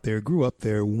growing up there, grew up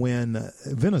there when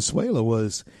Venezuela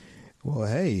was, well,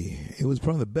 hey, it was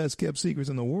probably the best kept secrets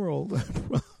in the world.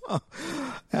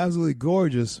 Absolutely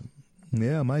gorgeous.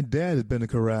 Yeah, my dad had been to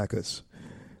Caracas.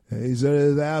 He said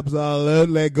it's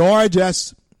absolutely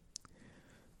gorgeous.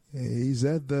 He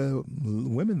said the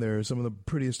women there are some of the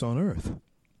prettiest on earth.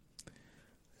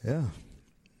 Yeah.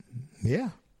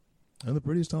 Yeah. They're the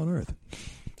prettiest on earth.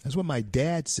 That's what my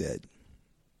dad said.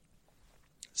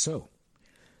 So,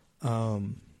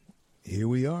 here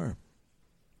we are,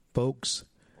 folks.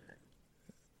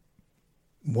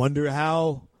 Wonder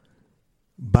how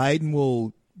Biden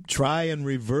will try and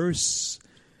reverse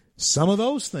some of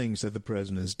those things that the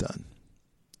president has done.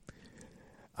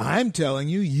 I'm telling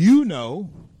you, you know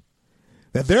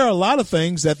that there are a lot of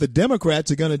things that the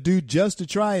Democrats are going to do just to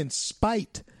try and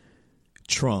spite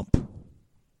Trump.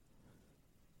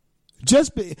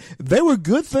 They were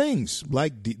good things,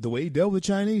 like the way he dealt with the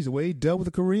Chinese, the way he dealt with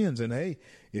the Koreans. And hey,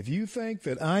 if you think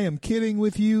that I am kidding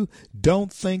with you,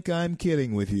 don't think I'm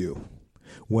kidding with you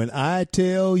when I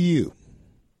tell you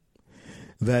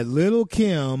that little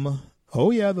Kim, oh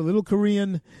yeah, the little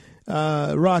Korean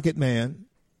rocket man,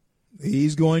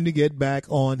 he's going to get back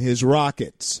on his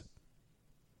rockets.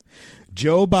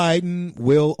 Joe Biden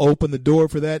will open the door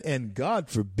for that, and God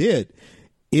forbid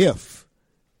if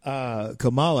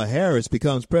Kamala Harris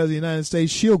becomes president of the United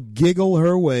States, she'll giggle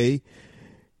her way.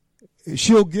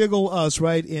 She'll giggle us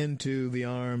right into the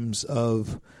arms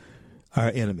of our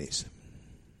enemies.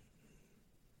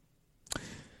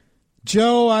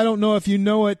 Joe, I don't know if you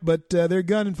know it, but they're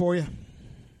gunning for you.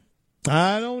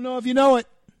 I don't know if you know it,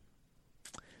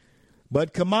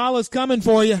 but Kamala's coming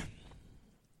for you.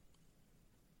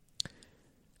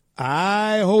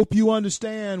 I hope you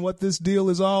understand what this deal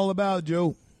is all about,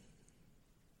 Joe.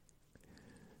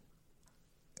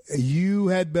 You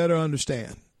had better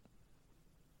understand.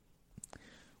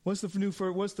 What's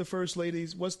the first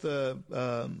lady's? What's the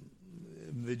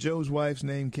Joe's wife's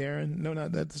name? Karen? No,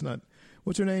 that's not.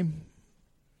 What's her name?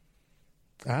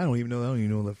 I don't even know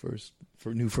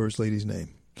the new first lady's name.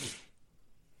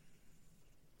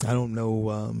 I don't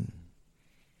know.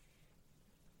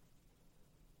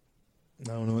 I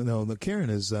don't know. No, the Karen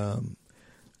is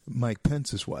Mike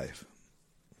Pence's wife.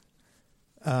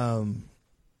 Known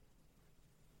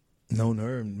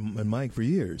her and Mike for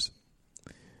years,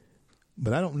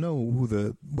 but I don't know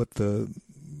what the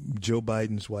Joe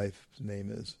Biden's wife's name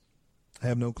is. I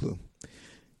have no clue.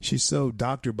 She's so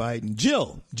Dr. Biden.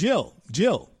 Jill.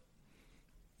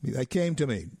 That came to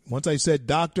me. Once I said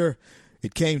doctor,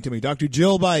 it came to me. Dr.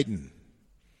 Jill Biden.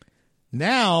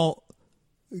 Now,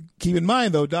 keep in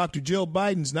mind, though, Dr. Jill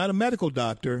Biden's not a medical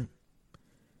doctor.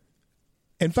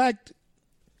 In fact,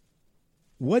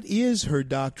 what is her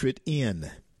doctorate in?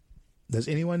 Does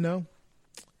anyone know?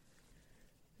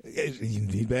 You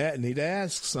need to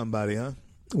ask somebody, huh?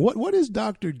 What is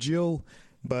Dr. Jill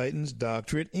Biden's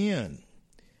doctorate in?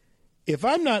 If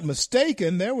I'm not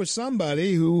mistaken, there was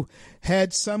somebody who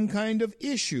had some kind of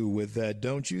issue with that,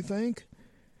 don't you think?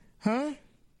 Huh?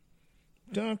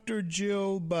 Dr.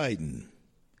 Jill Biden.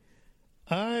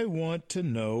 I want to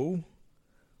know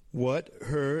what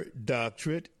her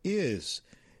doctorate is.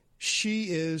 She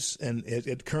is, and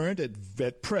at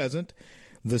present,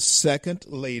 the second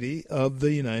lady of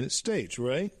the United States,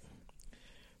 right?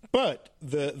 But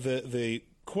the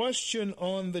question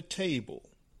on the table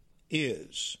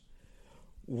is,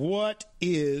 what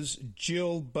is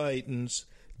Jill Biden's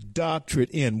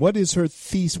doctorate in? What is her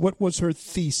thesis? What was her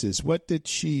thesis? What did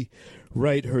she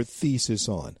write her thesis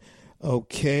on?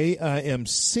 Okay, I am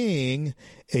seeing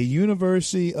a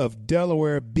University of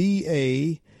Delaware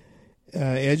BA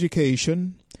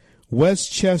education,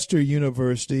 Westchester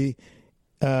University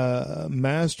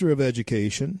Master of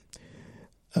Education,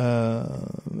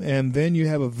 and then you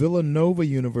have a Villanova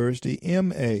University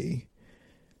MA.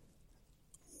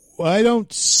 I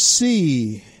don't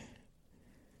see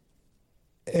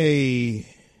maybe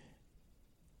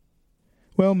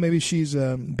she's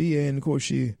a BA, and of course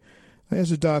she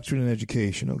has a doctorate in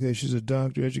education. Okay, she's a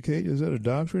doctor education. Is that a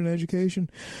doctorate in education?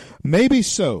 Maybe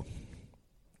so.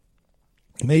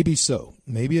 Maybe so.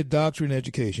 Maybe a doctorate in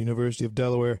education, University of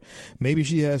Delaware. Maybe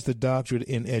she has the doctorate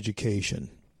in education.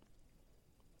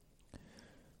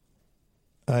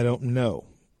 I don't know.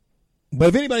 But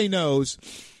if anybody knows,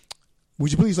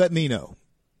 would you please let me know?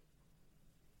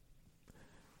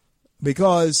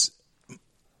 Because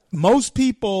most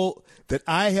people that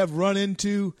I have run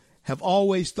into have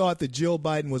always thought that Jill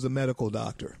Biden was a medical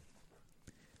doctor.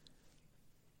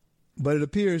 But it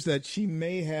appears that she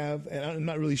may have, and I'm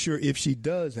not really sure if she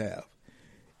does have,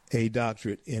 a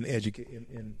doctorate in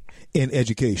education.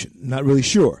 Not really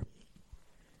sure.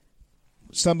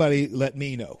 Somebody let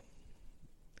me know.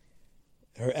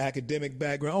 Her academic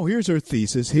background. Oh, here's her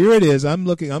thesis. Here it is. I'm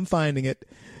finding it.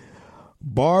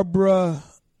 Doctoral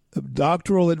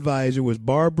advisor was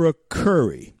Barbara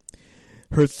Curry.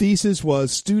 Her thesis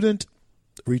was student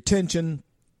retention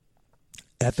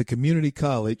at the community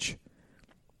college,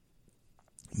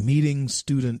 meeting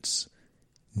students'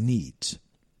 needs.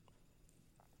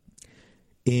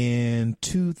 In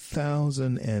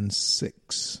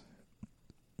 2006.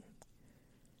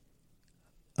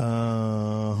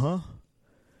 Now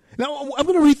I'm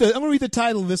going to read the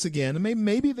title of this again.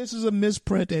 Maybe this is a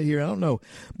misprint here. I don't know.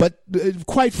 But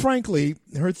quite frankly,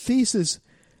 her thesis,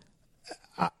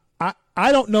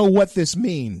 I don't know what this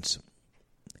means.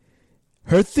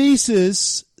 Her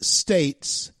thesis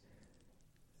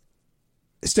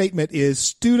statement is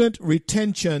student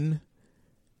retention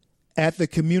at the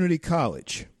community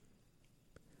college,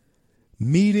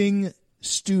 meeting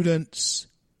students'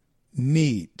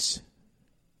 needs.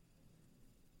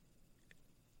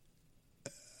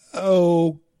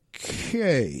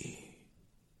 Okay.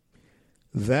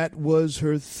 That was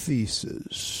her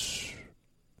thesis.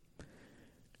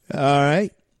 All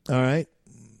right.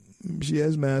 She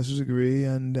has a master's degree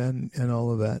and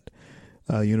all of that.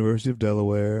 University of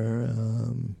Delaware,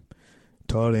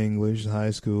 taught English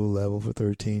high school level for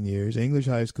 13 years. English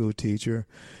high school teacher.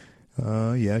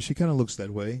 Yeah, she kind of looks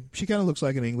that way. She kind of looks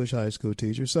like an English high school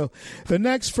teacher. So the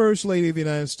next First Lady of the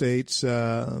United States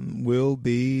will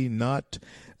be not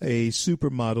a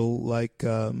supermodel like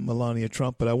Melania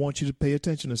Trump, but I want you to pay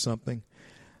attention to something.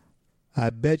 I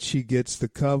bet she gets the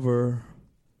cover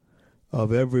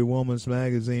of every woman's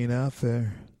magazine out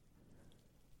there.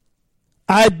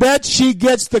 I bet she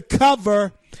gets the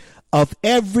cover of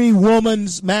every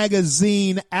woman's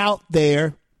magazine out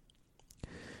there.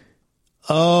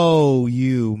 Oh,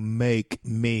 you make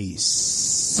me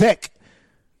sick.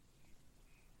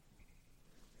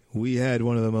 We had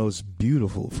one of the most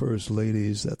beautiful first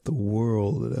ladies that the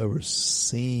world had ever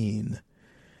seen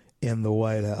in the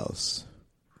White House.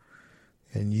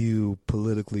 And you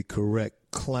politically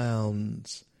correct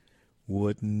clowns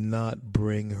would not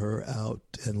bring her out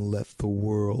and let the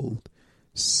world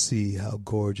see how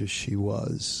gorgeous she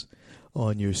was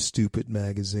on your stupid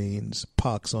magazines.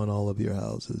 Pox on all of your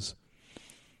houses.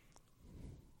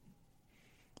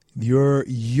 Your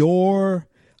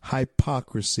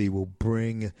hypocrisy will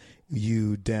bring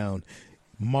you down.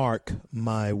 Mark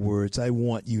my words. I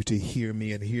want you to hear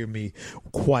me and hear me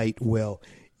quite well.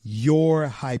 your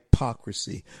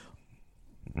hypocrisy,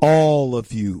 all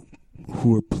of you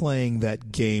who are playing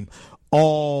that game,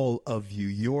 all of you,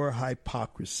 your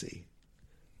hypocrisy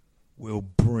will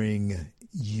bring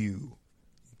you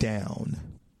down.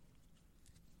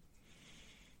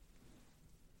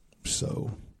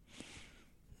 So,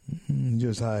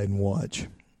 just hide and watch.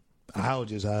 I'll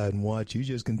just hide and watch. You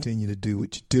just continue to do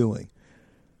what you're doing.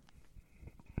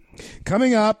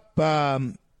 Coming up at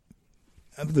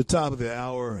the top of the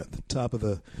hour, at the top of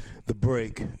the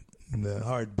break, the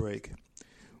hard break,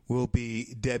 will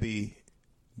be Debbie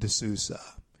D'Souza.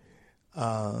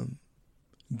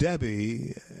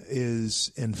 Debbie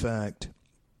is, in fact,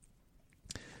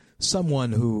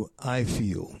 someone who I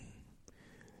feel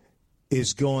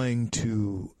is going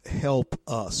to help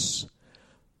us,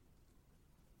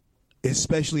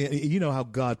 especially, you know how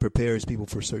God prepares people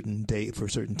for certain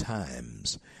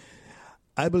times.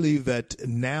 I believe that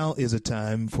now is a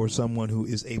time for someone who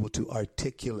is able to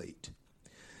articulate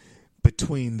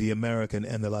between the American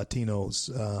and the Latinos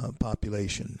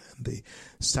population, the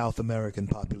South American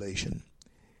population,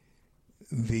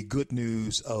 the good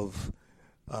news of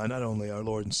not only our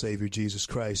Lord and Savior Jesus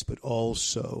Christ, but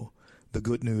also the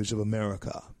good news of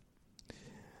America.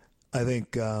 I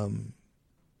think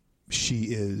she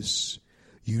is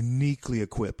uniquely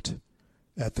equipped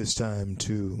at this time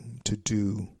to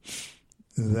do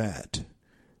that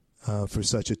for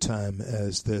such a time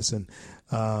as this, and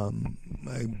I'll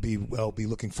be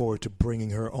looking forward to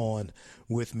bringing her on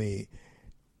with me.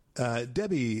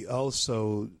 Debbie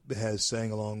also has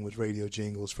sang along with radio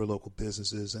jingles for local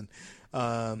businesses, and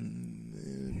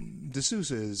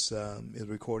D'Souza is a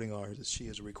recording artist. She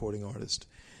is a recording artist,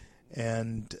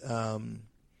 and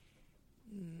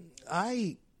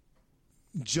I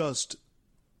just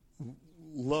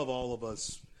love all of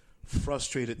us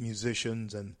frustrated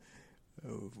musicians and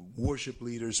worship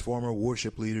leaders, former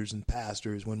worship leaders and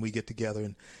pastors, when we get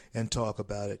together and talk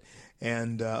about it.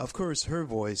 And, of course, her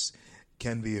voice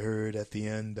can be heard at the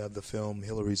end of the film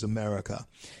Hillary's America,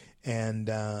 and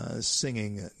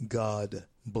singing God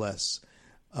Bless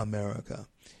America.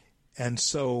 And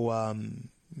so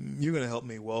you're going to help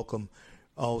me welcome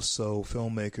also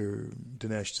filmmaker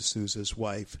Dinesh D'Souza's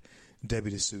wife,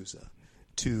 Debbie D'Souza,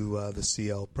 to the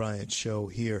C.L. Bryant Show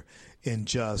here in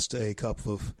just a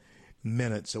couple of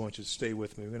minutes. I want you to stay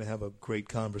with me. We're going to have a great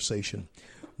conversation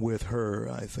with her.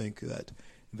 I think that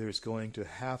there's going to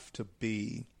have to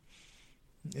be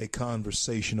a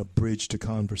conversation, a bridge to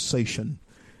conversation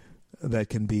that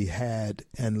can be had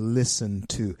and listened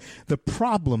to. The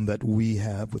problem that we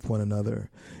have with one another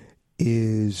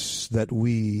is that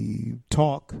we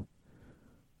talk,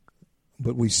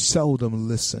 but we seldom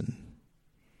listen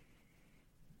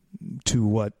to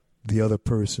what the other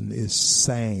person is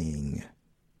saying.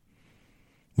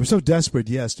 We're so desperate,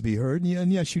 yes, to be heard,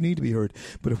 and yes, you need to be heard.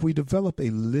 But if we develop a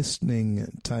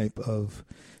listening type of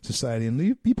society, and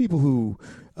be people who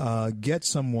get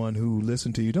someone who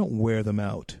listen to you, don't wear them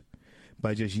out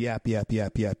by just yapping.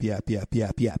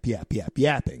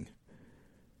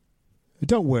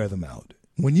 Don't wear them out.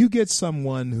 When you get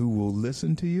someone who will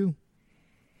listen to you,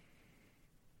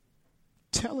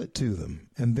 tell it to them,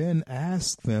 and then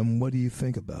ask them, what do you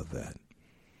think about that?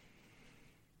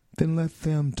 Then let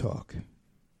them talk.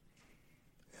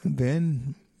 And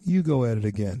then you go at it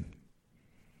again.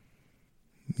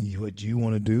 What you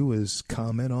want to do is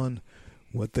comment on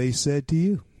what they said to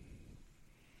you.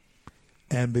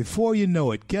 And before you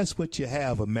know it, guess what you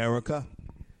have, America?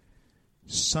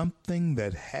 Something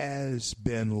that has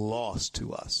been lost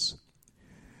to us.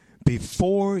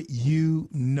 Before you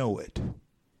know it,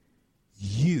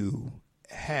 you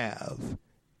have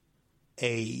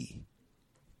a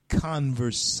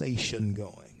conversation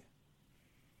going.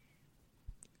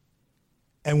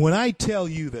 And when I tell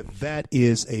you that that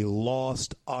is a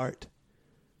lost art,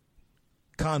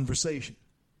 conversation,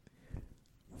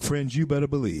 friends, you better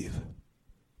believe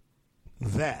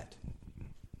that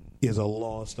is a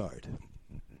lost art.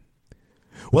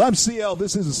 Well, I'm CL.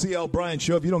 This is the CL Bryant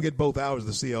Show. If you don't get both hours of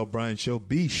the CL Bryant Show,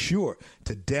 be sure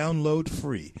to download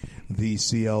free the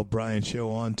CL Bryant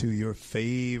Show onto your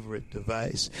favorite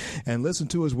device and listen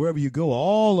to us wherever you go.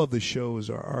 All of the shows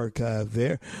are archived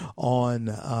there on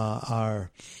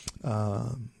our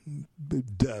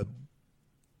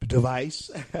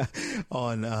device,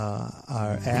 on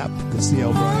our app, the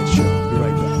CL Bryant Show. I'll be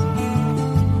right back.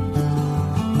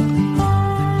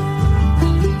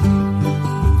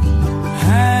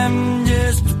 I'm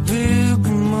just a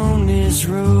pilgrim on this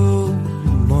road,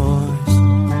 boys.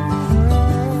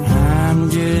 I'm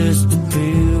just a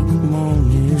pilgrim on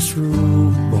this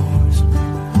road, boys.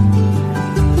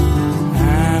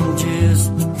 I'm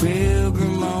just a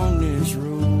pilgrim on this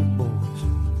road.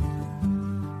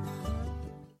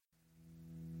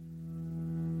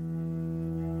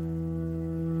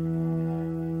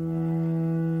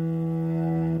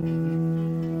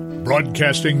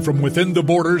 Broadcasting from within the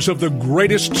borders of the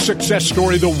greatest success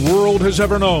story the world has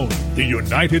ever known, the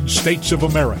United States of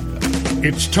America.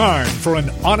 It's time for an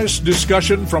honest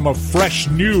discussion from a fresh,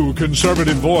 new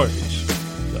conservative voice.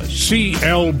 The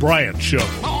C.L. Bryant Show.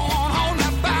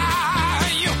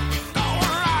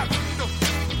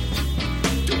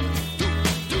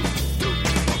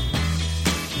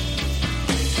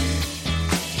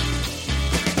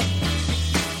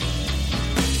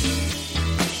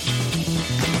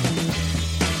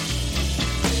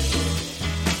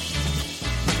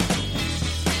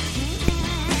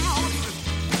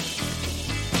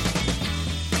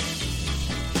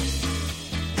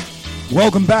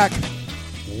 Welcome back.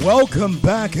 Welcome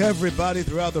back, everybody,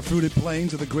 throughout the fruited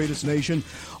plains of the greatest nation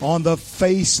on the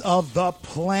face of the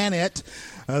planet.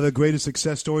 The greatest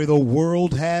success story the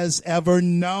world has ever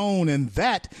known, and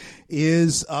that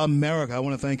is America. I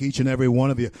want to thank each and every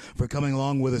one of you for coming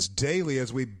along with us daily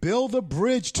as we build a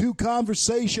bridge to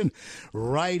conversation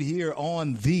right here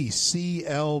on the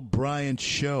C.L. Bryant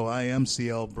Show. I am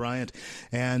C.L. Bryant,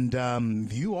 and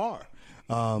you are.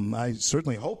 I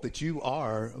certainly hope that you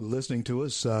are listening to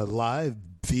us live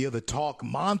via the Talk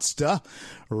Monster,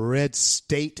 Red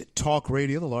State Talk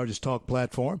Radio, the largest talk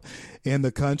platform in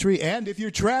the country. And if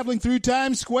you're traveling through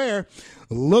Times Square,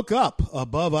 look up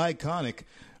above iconic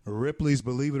Ripley's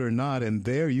Believe It or Not, and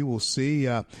there you will see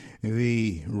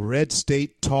the Red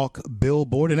State Talk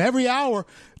billboard. And every hour,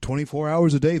 24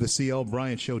 hours a day, the C.L.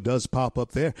 Bryant Show does pop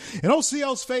up there. And old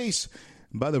CL's face,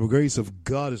 by the grace of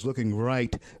God, is looking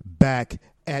right back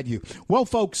at you. Well,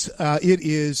 folks, it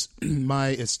is my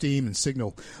esteem and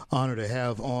signal honor to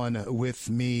have on with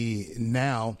me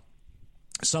now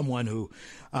someone who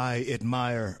I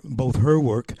admire both her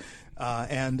work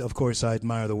and, of course, I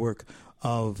admire the work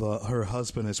of her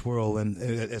husband as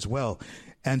well.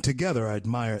 And together I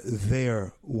admire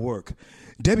their work.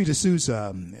 Debbie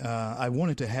D'Souza, I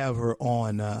wanted to have her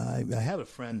on. I have a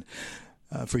friend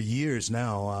for years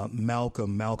now,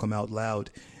 Malcolm Out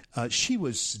Loud. She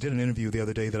did an interview the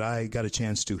other day that I got a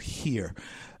chance to hear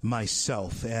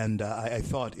myself, and I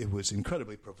thought it was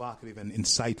incredibly provocative and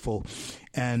insightful,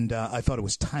 and I thought it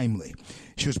was timely.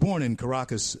 She was born in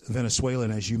Caracas, Venezuela,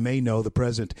 and as you may know, the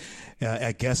president,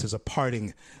 I guess, is a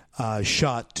parting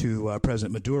shot to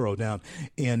President Maduro down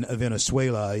in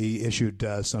Venezuela. He issued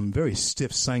some very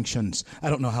stiff sanctions. I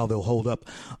don't know how they'll hold up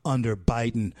under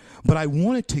Biden, but I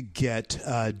wanted to get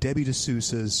Debbie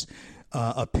D'Souza's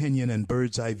opinion and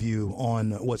bird's eye view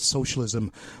on what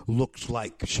socialism looked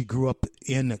like. She grew up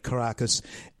in Caracas,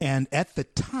 and at the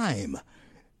time,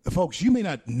 folks, you may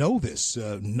not know this,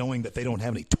 knowing that they don't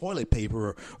have any toilet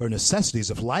paper or necessities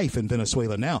of life in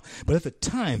Venezuela now, but at the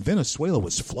time, Venezuela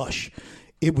was flush.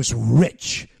 It was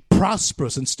rich,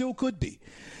 prosperous, and still could be.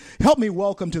 Help me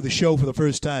welcome to the show for the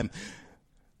first time,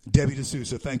 Debbie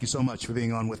D'Souza. Thank you so much for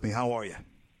being on with me. How are you?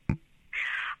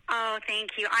 Oh,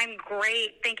 thank you. I'm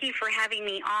great. Thank you for having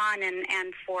me on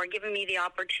and for giving me the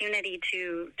opportunity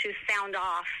to sound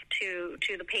off to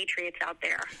the patriots out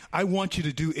there. I want you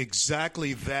to do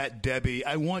exactly that, Debbie.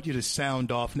 I want you to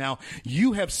sound off. Now,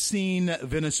 you have seen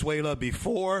Venezuela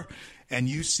before, and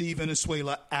you see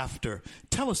Venezuela after.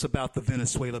 Tell us about the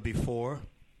Venezuela before.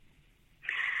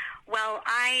 Well,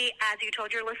 as you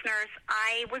told your listeners,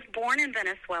 I was born in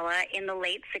Venezuela in the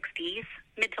late 60s.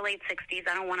 Mid to late 60s.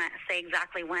 I don't want to say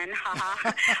exactly when,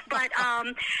 but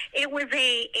it was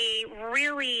a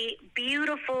really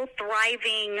beautiful,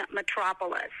 thriving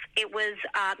metropolis. It was,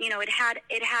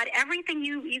 it had everything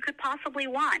you could possibly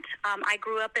want. I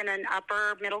grew up in an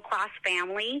upper middle class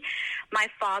family. My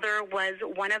father was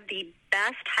one of the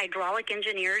best hydraulic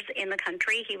engineers in the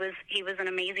country. He was an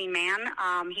amazing man.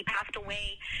 He passed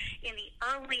away in the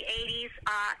early 80s,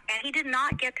 and he did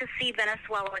not get to see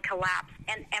Venezuela collapse.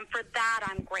 And for that,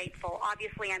 I'm grateful.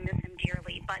 Obviously, I miss him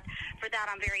dearly, but for that,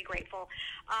 I'm very grateful.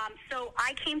 So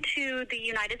I came to the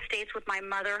United States with my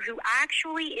mother, who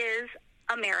actually is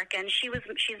American.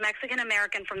 She's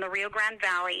Mexican-American from the Rio Grande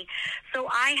Valley. So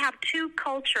I have two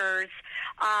cultures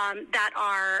that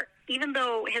are, even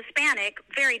though Hispanic,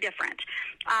 very different.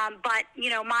 But,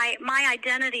 my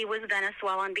identity was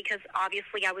Venezuelan because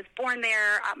obviously I was born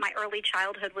there. My early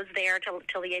childhood was there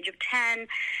till the age of 10.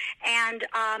 And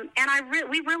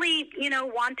we really,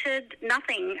 wanted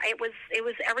nothing. It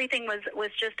was everything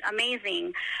was just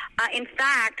amazing. In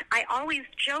fact, I always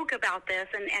joke about this,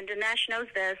 and Dinesh knows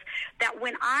this, that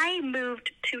when I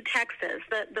moved to Texas,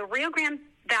 the Rio Grande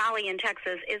Valley in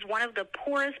Texas is one of the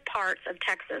poorest parts of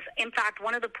Texas. In fact,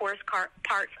 one of the poorest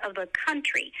parts of the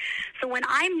country. So when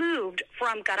I moved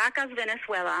from Caracas,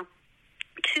 Venezuela,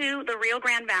 to the Rio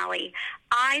Grande Valley,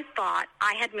 I thought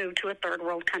I had moved to a third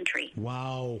world country.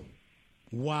 Wow.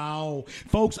 Wow.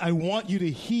 Folks, I want you to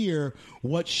hear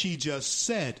what she just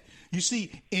said. You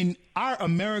see, in our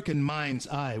American mind's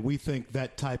eye, we think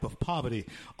that type of poverty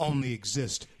only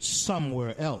exists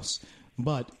somewhere else.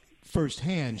 But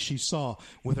firsthand, she saw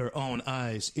with her own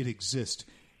eyes it exists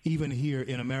even here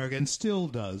in America, and still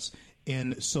does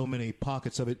in so many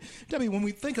pockets of it. Debbie, when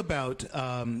we think about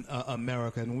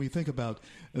America and when we think about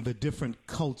the different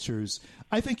cultures,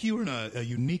 I think you're in a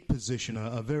unique position,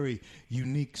 a very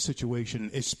unique situation,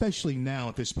 especially now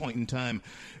at this point in time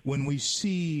when we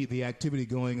see the activity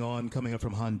going on coming up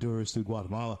from Honduras through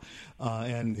Guatemala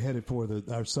and headed for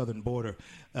our southern border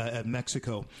at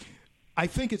Mexico. I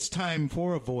think it's time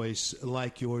for a voice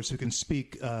like yours who can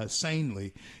speak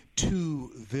sanely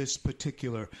to this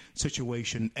particular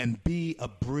situation and be a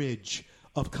bridge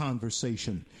of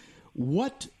conversation.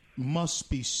 What must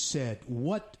be said?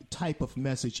 What type of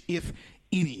message, if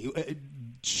any,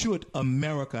 should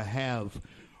America have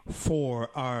for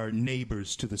our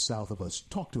neighbors to the south of us?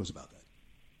 Talk to us about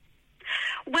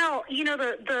that. Well,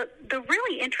 the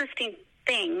really interesting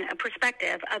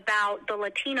perspective about the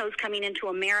Latinos coming into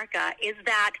America is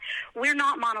that we're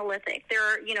not monolithic.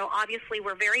 Obviously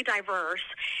we're very diverse,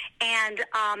 and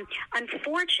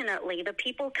unfortunately the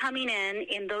people coming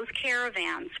in those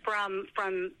caravans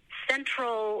from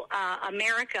Central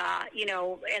America,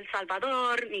 El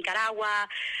Salvador, Nicaragua,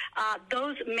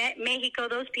 Mexico,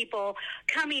 those people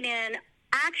coming in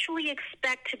actually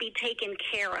expect to be taken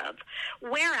care of,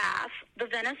 whereas the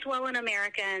Venezuelan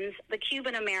Americans, the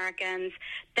Cuban Americans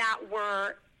that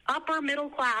were upper middle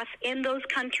class in those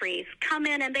countries come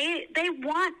in and they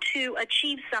want to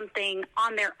achieve something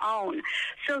on their own.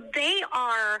 So they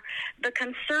are the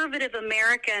conservative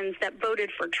Americans that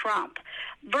voted for Trump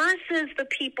versus the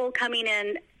people coming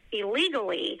in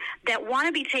illegally that want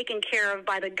to be taken care of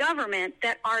by the government,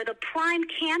 that are the prime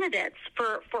candidates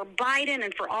for Biden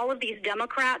and for all of these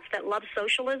Democrats that love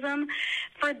socialism,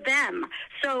 for them.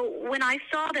 So when I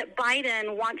saw that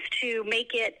Biden wants to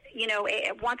make it,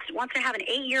 wants to have an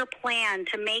 8-year plan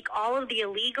to make all of the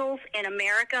illegals in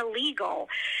America legal,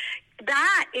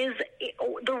 that is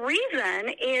the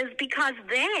reason is because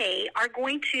they are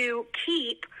going to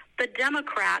keep the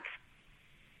Democrats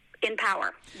in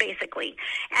power, basically.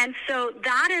 And so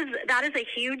that is a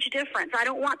huge difference. I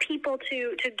don't want people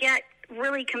to get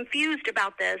really confused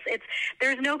about this.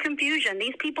 There's no confusion.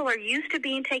 These people are used to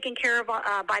being taken care of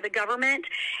by the government,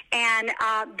 and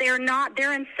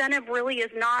their incentive really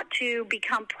is not to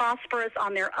become prosperous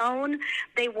on their own.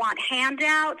 They want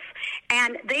handouts,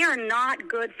 and they are not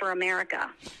good for America.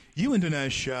 You and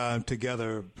Dinesh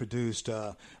together produced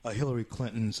Hillary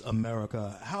Clinton's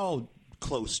America. How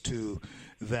close to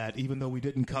that, even though we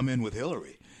didn't come in with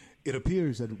Hillary, it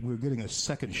appears that we're getting a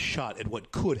second shot at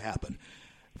what could happen.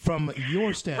 From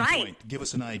your standpoint, right. Give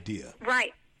us an idea.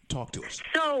 Right. Talk to us.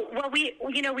 So, well, we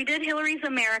did Hillary's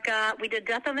America, we did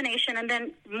Death of a Nation, and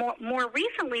then more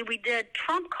recently we did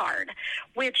Trump Card,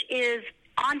 which is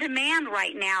on demand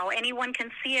right now. Anyone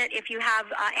can see it if you have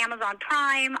Amazon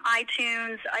Prime,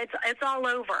 iTunes. It's all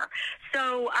over.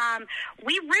 So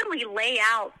we really lay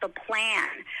out the plan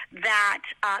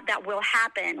that will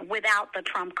happen without the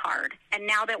Trump card. And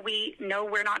now that we know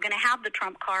we're not going to have the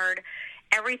Trump card,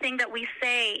 everything that we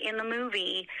say in the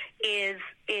movie is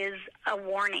a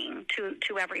warning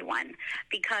to everyone,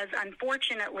 because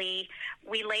unfortunately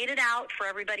we laid it out for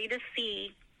everybody to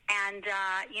see. And,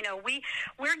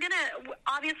 we're going to,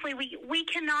 obviously, we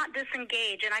cannot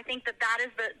disengage. And I think that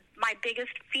is my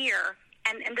biggest fear.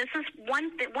 And this is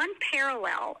one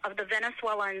parallel of the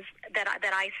Venezuelans that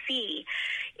I see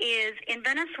is in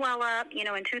Venezuela,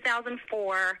 in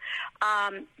 2004,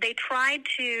 they tried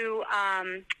to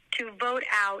vote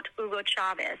out Hugo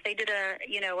Chavez. They did a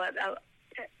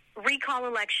recall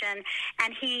election,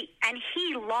 and he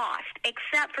lost,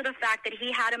 except for the fact that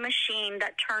he had a machine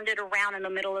that turned it around in the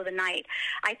middle of the night.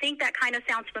 I think that kind of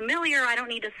sounds familiar. I don't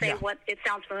need to say what it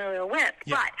sounds familiar with,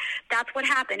 but that's what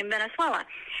happened in Venezuela.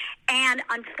 And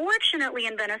unfortunately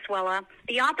in Venezuela,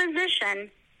 the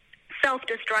opposition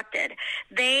self-destructed.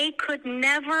 They could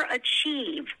never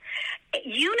achieve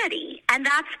unity, and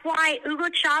that's why Hugo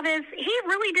Chavez, he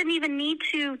really didn't even need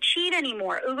to cheat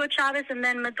anymore. Hugo Chavez and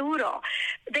then Maduro,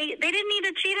 they didn't need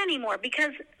to cheat anymore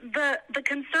because the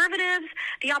conservatives,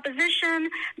 the opposition,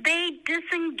 they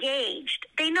disengaged.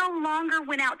 They no longer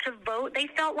went out to vote. They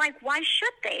felt like, why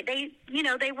should they? They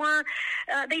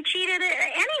cheated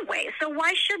anyway, so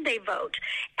why should they vote?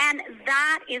 And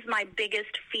that is my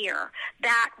biggest fear,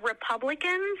 that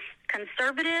Republicans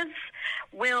conservatives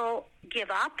will give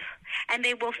up, and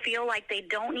they will feel like they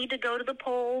don't need to go to the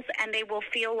polls, and they will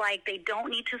feel like they don't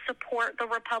need to support the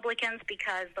Republicans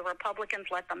because the Republicans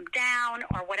let them down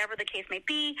or whatever the case may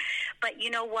be. But you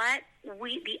know what?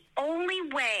 The only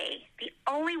way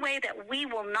that we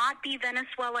will not be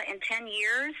Venezuela in 10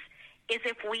 years is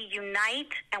if we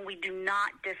unite and we do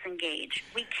not disengage.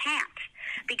 We can't,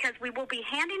 because we will be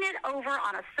handing it over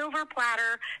on a silver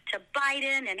platter to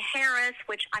Biden and Harris,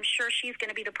 which I'm sure she's going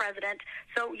to be the president.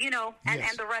 So,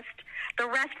 and the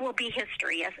rest will be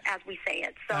history, as we say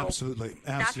it. So absolutely.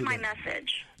 That's my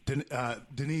message.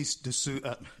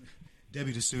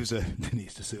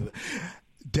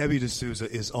 Debbie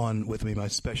D'Souza is on with me, my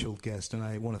special guest, and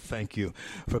I want to thank you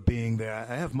for being there.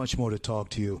 I have much more to talk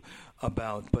to you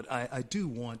about, but I do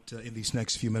want, in these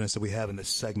next few minutes that we have in this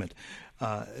segment,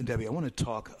 Debbie, I want to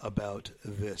talk about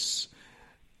this.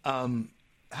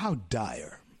 How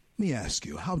dire, let me ask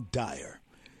you, how dire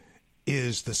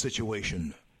is the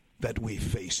situation that we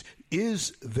face?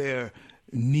 Is there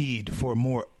need for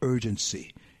more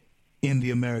urgency in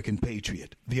the American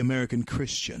patriot, the American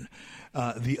Christian,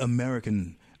 the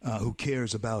American who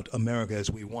cares about America as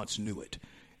we once knew it?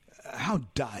 How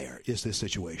dire is this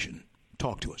situation?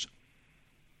 Talk to us.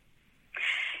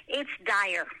 It's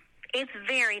dire. It's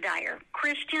very dire.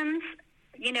 Christians,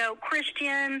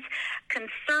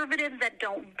 conservatives that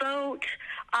don't vote,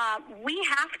 we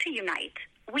have to unite.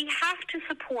 We have to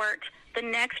support the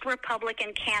next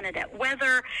Republican candidate.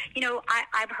 Whether,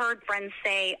 I've heard friends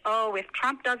say, oh, if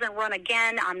Trump doesn't run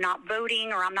again, I'm not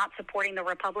voting or I'm not supporting the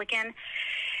Republican.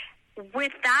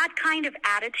 With that kind of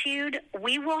attitude,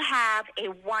 we will have a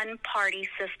one-party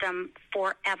system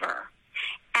forever.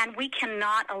 And we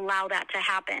cannot allow that to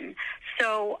happen.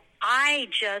 So I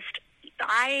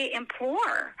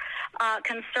implore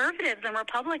conservatives and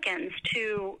Republicans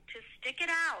to stick it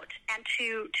out and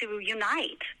to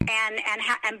unite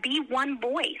and be one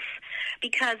voice,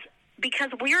 because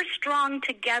we're strong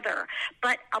together,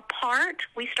 but apart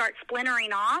we start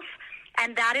splintering off.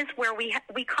 And that is where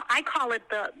I call it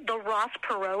the Ross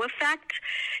Perot effect.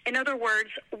 In other words,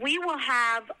 we will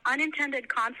have unintended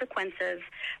consequences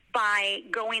by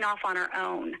going off on our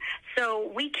own.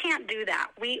 So we can't do that.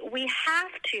 We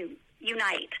have to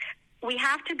unite. We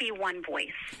have to be one voice.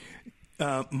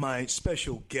 My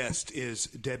special guest is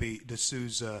Debbie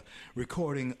D'Souza,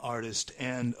 recording artist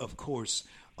and, of course,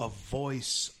 a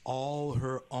voice all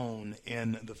her own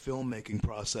in the filmmaking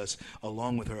process,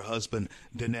 along with her husband,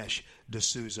 Dinesh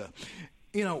D'Souza.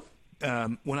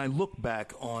 When I look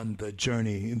back on the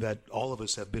journey that all of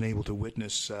us have been able to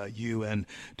witness, you and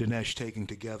Dinesh taking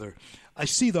together, I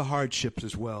see the hardships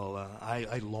as well.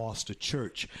 I lost a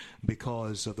church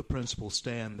because of the principal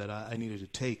stand that I needed to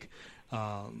take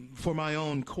for my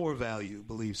own core value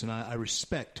beliefs, and I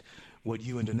respect what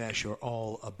you and Dinesh are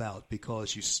all about,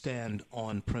 because you stand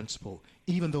on principle,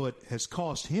 even though it has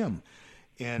cost him,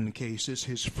 in cases,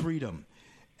 his freedom.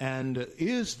 And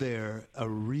is there a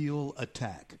real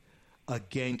attack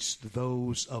against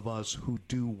those of us who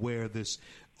do wear this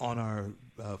on our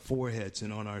foreheads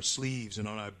and on our sleeves and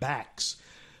on our backs,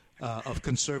 of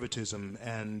conservatism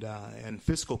and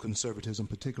fiscal conservatism,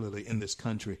 particularly in this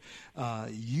country?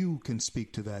 You can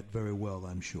speak to that very well,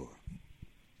 I'm sure.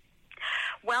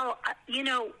 Well,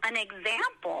 an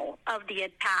example of the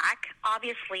attack,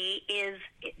 obviously, is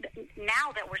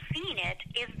now that we're seeing it,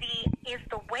 is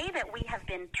the way that we have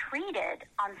been treated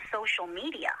on social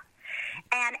media,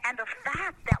 and the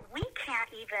fact that we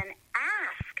can't even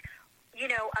ask,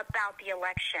 about the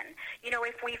election.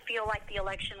 If we feel like the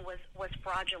election was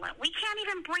fraudulent, we can't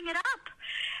even bring it up.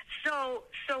 So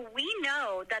we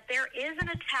know that there is an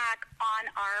attack on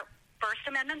our First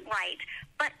Amendment right,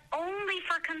 but only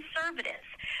for conservatives.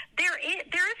 There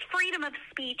is freedom of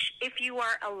speech if you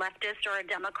are a leftist or a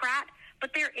Democrat,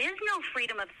 but there is no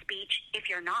freedom of speech if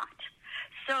you're not.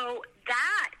 So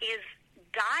that is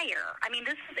dire. I mean,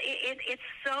 it's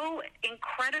so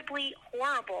incredibly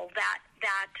horrible that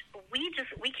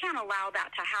we can't allow that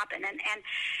to happen.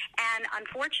 And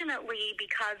unfortunately,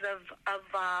 because of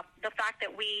the fact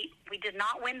that we did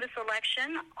not win this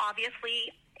election,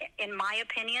 obviously, in my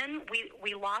opinion,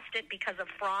 we lost it because of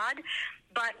fraud.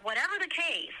 But whatever the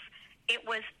case, it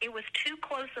was too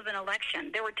close of an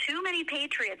election. There were too many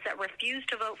patriots that refused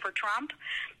to vote for Trump,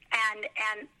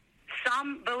 and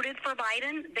some voted for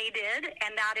Biden. They did,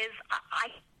 and that is, I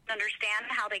understand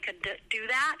how they could do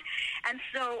that. And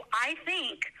so I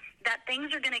think that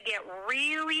things are going to get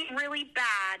really, really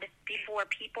bad before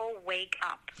people wake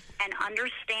up and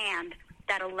understand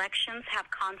that elections have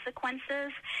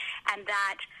consequences, and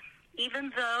that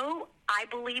even though I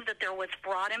believe that there was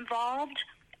fraud involved,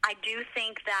 I do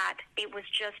think that it was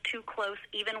just too close,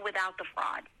 even without the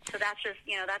fraud. So that's just,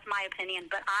 that's my opinion.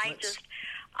 But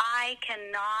I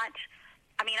cannot.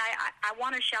 I mean, I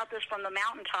want to shout this from the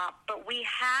mountaintop, but we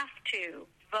have to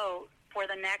vote for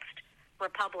the next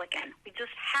Republican. We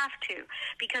just have to,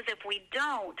 because if we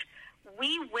don't,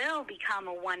 we will become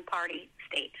a one-party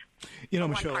state. Michelle,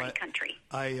 one-party country.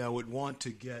 I would want to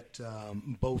get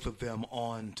both of them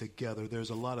on together.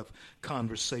 There's a lot of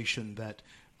conversation that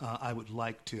I would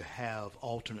like to have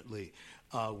alternately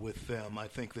with them. I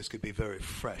think this could be very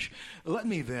fresh. Let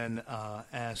me then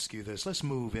ask you this. Let's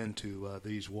move into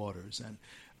these waters. And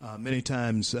many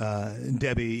times,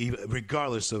 Debbie,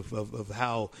 regardless of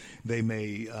how they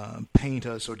may paint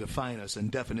us or define us,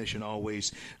 and definition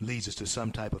always leads us to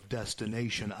some type of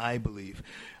destination, I believe,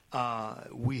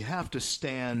 we have to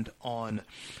stand on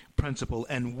principle.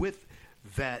 And with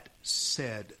that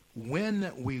said, when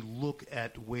we look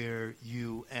at where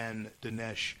you and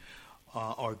Dinesh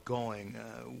are going,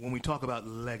 when we talk about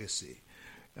legacy,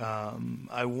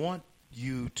 I want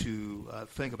you to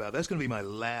think about, that's going to be my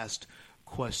last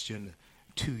question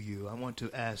to you. I want to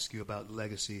ask you about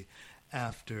legacy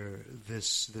after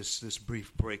this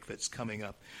brief break that's coming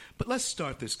up. But let's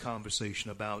start this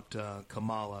conversation about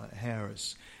Kamala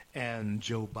Harris and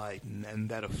Joe Biden and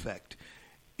that effect.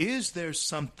 Is there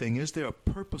a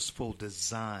purposeful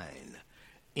design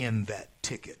in that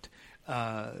ticket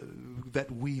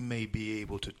that we may be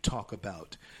able to talk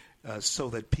about so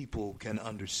that people can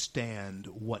understand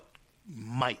what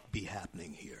might be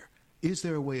happening here? Is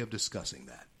there a way of discussing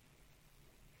that?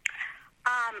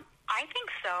 I think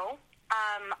so.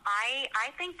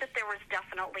 I think that there was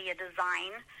definitely a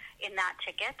design in that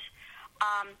ticket.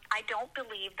 I don't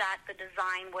believe that the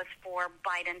design was for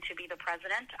Biden to be the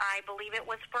president. I believe it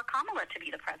was for Kamala to be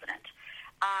the president.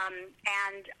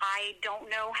 And I don't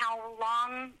know how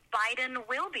long Biden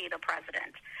will be the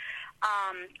president.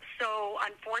 So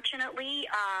unfortunately,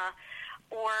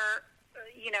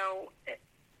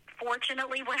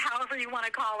 fortunately, however you want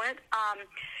to call it,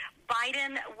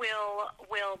 Biden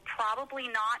will probably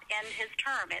not end his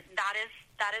term. That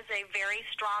is a very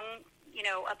strong,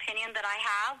 opinion that I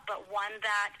have, but one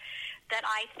that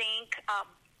I think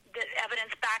the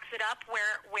evidence backs it up,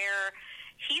 where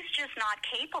he's just not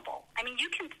capable. I mean, you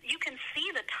can see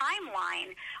the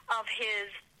timeline of his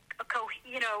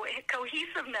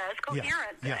cohesiveness,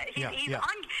 coherence.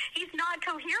 He's not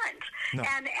coherent, no.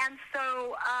 And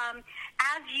so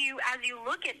as you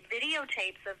look at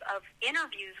videotapes of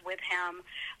interviews with him,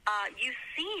 you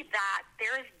see that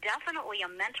there is definitely a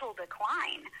mental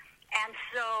decline. And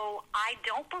so I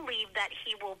don't believe that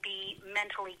he will be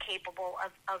mentally capable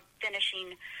of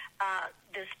finishing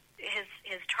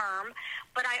his term.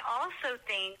 But I also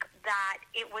think that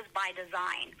it was by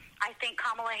design. I think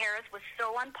Kamala Harris was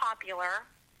so unpopular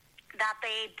that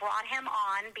they brought him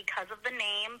on because of his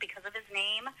name,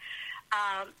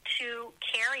 to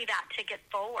carry that ticket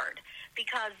forward,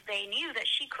 because they knew that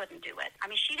she couldn't do it.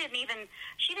 I mean, she didn't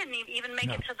even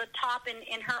make it to the top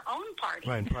in her own party.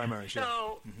 Right, in primaries.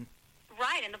 So. Yeah. Mm-hmm.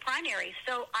 Right, in the primaries.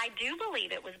 So I do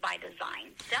believe it was by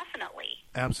design, definitely.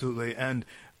 Absolutely. And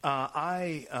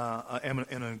I am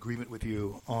in agreement with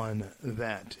you on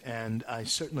that. And I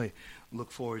certainly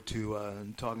look forward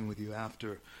to talking with you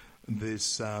after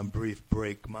this brief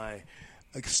break. My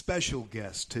special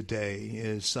guest today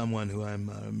is someone who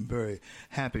I'm very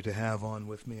happy to have on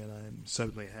with me, and I'm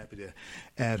certainly happy to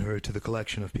add her to the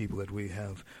collection of people that we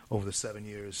have over the 7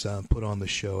 years put on the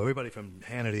show. Everybody from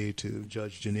Hannity to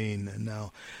Judge Janine, and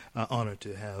now honored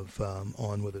to have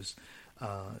on with us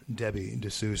Debbie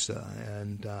D'Souza.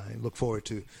 And I look forward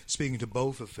to speaking to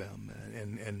both of them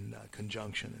in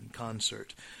conjunction, in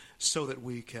concert, so that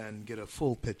we can get a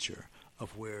full picture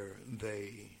of where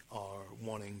they are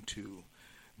wanting to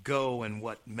go and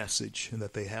what message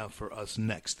that they have for us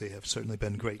next. They have certainly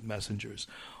been great messengers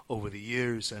over the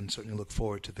years, and certainly look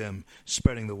forward to them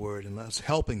spreading the word and us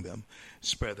helping them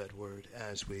spread that word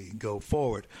as we go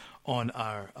forward on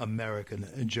our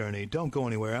American journey. Don't go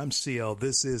anywhere. I'm CL.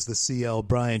 This is the CL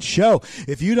Bryant Show.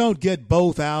 If you don't get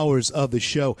both hours of the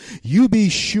show, you be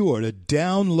sure to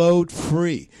download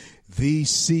free the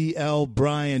CL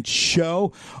Bryant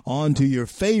Show onto your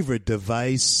favorite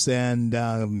device, and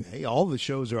hey, all the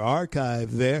shows are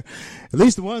archived there, at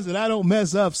least the ones that I don't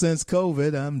mess up since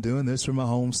COVID. I'm doing this from my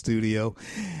home studio,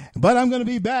 but I'm going to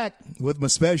be back with my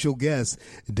special guest,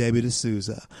 Debbie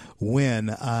D'Souza, when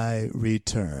I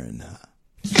return.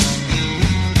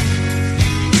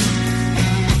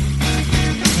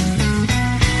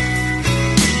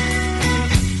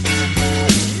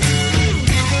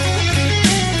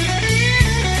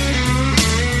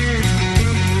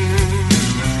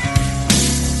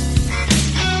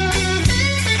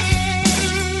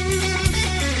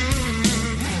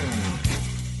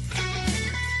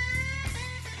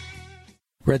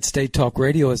 Red State Talk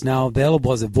Radio is now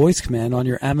available as a voice command on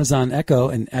your Amazon Echo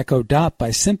and Echo Dot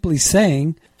by simply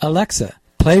saying, Alexa,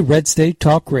 play Red State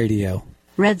Talk Radio.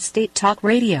 Red State Talk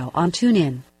Radio on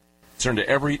TuneIn. Concern to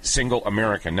every single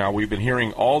American. Now, we've been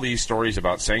hearing all these stories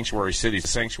about sanctuary cities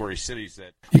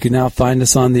that... You can now find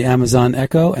us on the Amazon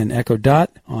Echo and Echo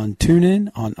Dot, on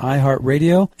TuneIn, on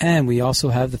iHeartRadio, and we also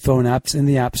have the phone apps in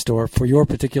the App Store for your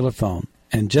particular phone.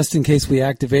 And just in case we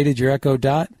activated your Echo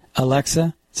Dot,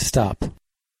 Alexa, stop.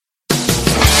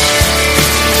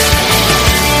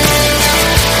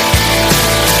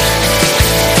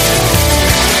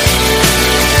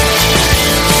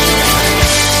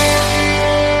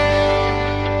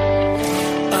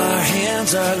 Our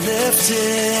hands are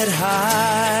lifted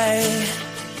high.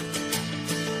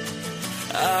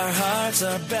 Our hearts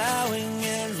are bowing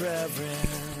in reverence.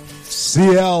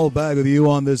 CL back with you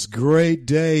on this great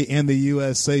day in the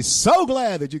USA. So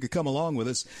glad that you could come along with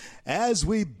us as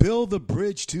we build the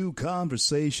bridge to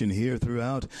conversation here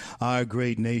throughout our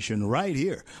great nation, right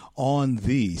here on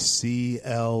the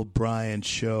CL Bryant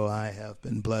Show. I have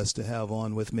been blessed to have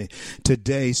on with me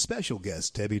today special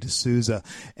guest Debbie D'Souza.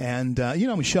 And,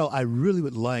 Michelle, I really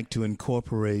would like to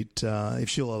incorporate, if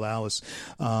she'll allow us,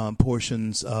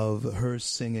 portions of her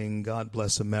singing God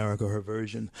Bless America, her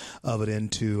version of it,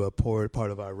 into a part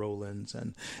of our roll-ins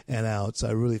and outs.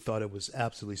 I really thought it was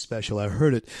absolutely special. I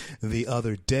heard it the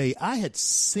other day. I had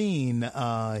seen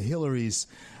Hillary's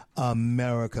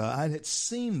America. I had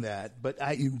seen that, but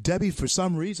Debbie, for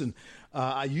some reason,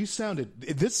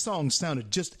 this song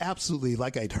sounded just absolutely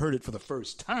like I'd heard it for the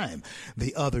first time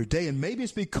the other day, and maybe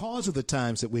it's because of the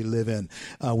times that we live in.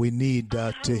 We need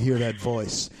to hear that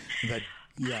voice.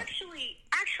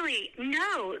 Actually,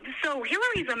 no. So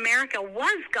Hillary's America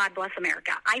was God Bless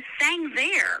America. I sang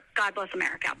there, God Bless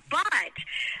America. But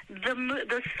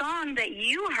the song that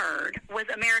you heard was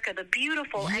America the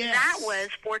Beautiful, yes. And that was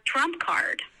for Trump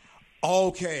Card.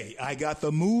 Okay, I got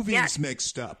the movies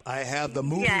mixed up. I have the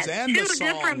movies and the songs. Two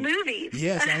different movies.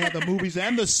 Yes, I have the movies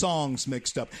and the songs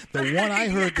mixed up. The one I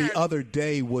heard the other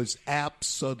day was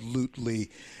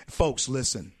absolutely... Folks,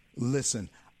 listen.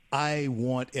 I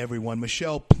want everyone.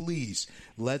 Michelle, please,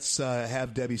 let's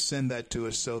have Debbie send that to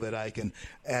us so that I can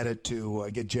add it to,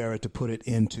 get Jared to put it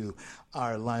into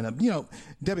our lineup. You know,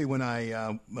 Debbie, when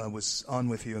I was on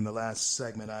with you in the last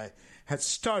segment, I had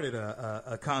started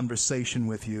a conversation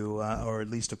with you, or at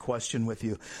least a question with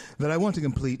you, that I want to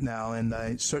complete now, and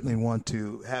I certainly want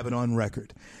to have it on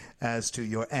record as to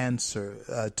your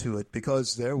answer to it,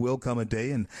 because there will come a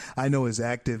day, and I know as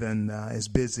active and as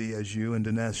busy as you and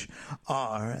Dinesh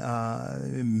are,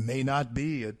 it may not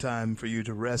be a time for you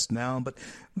to rest now, but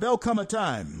there'll come a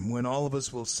time when all of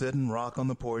us will sit and rock on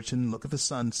the porch and look at the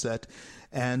sunset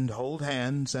and hold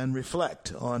hands and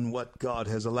reflect on what God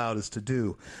has allowed us to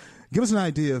do. Give us an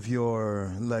idea of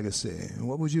your legacy.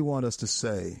 What would you want us to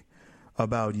say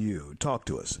about you? Talk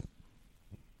to us.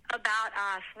 About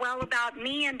us, well, about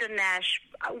me and Dinesh,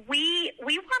 we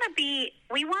want to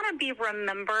be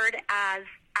remembered as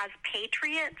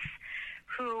patriots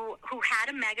who had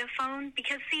a megaphone,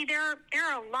 because see, there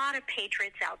are a lot of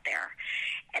patriots out there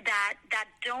that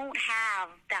don't have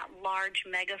that large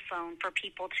megaphone for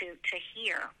people to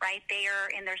hear, right? They are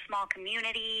in their small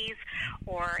communities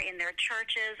or in their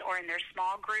churches or in their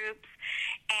small groups.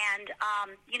 And,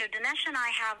 Dinesh and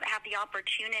I have the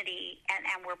opportunity,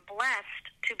 and we're blessed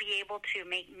to be able to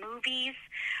make movies.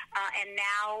 And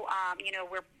now,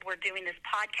 we're doing this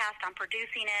podcast. I'm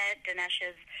producing it. Dinesh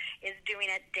is doing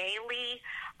it daily.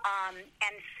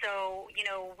 And so,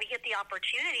 we get the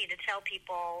opportunity to tell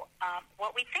people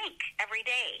what we think every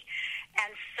day.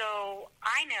 And so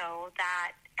I know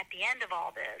that at the end of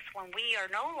all this, when we are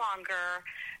no longer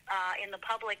in the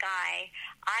public eye,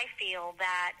 I feel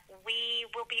that we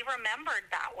will be remembered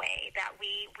that way, that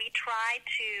we try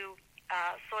to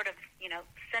sort of,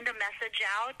 send a message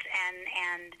out,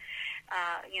 and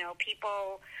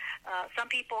people, some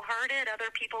people heard it,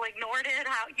 other people ignored it,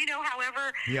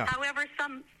 however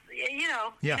some, you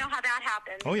know how that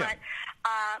happens. Oh, yeah.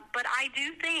 But I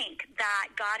do think that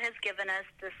God has given us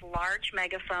this large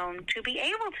megaphone to be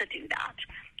able to do that.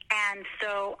 And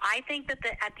so I think that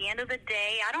at the end of the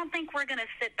day, I don't think we're going to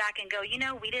sit back and go,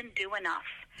 we didn't do enough.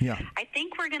 Yeah. I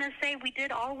think we're going to say we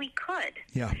did all we could.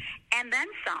 Yeah. And then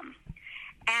some.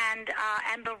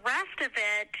 And the rest of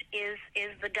it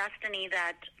is the destiny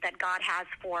that God has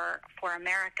for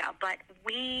America. But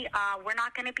we're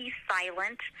not going to be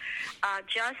silent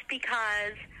just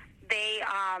because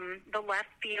the left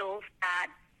feels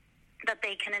that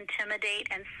they can intimidate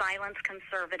and silence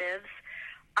conservatives.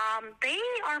 they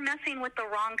are messing with the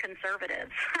wrong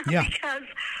conservatives. Yeah. Because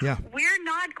we're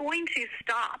not going to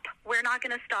stop. We're not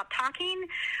going to stop talking.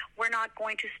 We're not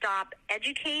going to stop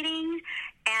educating.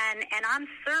 And I'm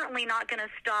certainly not going to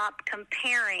stop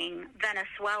comparing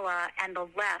Venezuela and the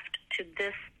left to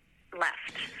this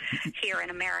left here in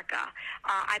America.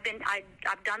 I've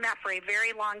done that for a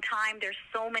very long time. There's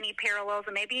so many parallels,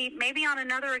 and maybe on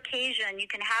another occasion you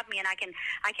can have me, and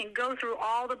I can go through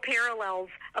all the parallels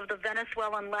of the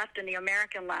Venezuelan left and the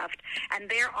American left, and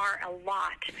there are a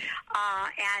lot.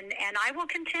 And I will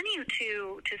continue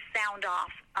to sound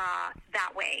off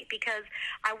that way, because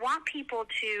I want people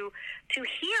to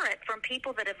hear it from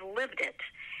people that have lived it,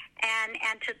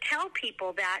 and to tell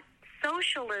people that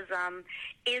socialism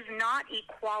is not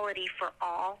equality for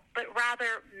all, but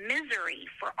rather misery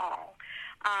for all.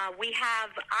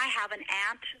 I have an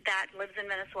aunt that lives in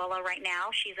Venezuela right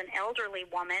now. She's an elderly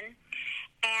woman,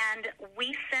 and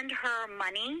we send her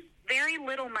money, very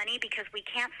little money, because we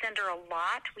can't send her a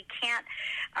lot. We can't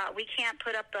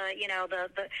put up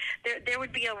there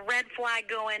would be a red flag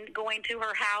going to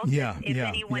her house if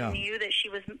anyone knew that she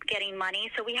was getting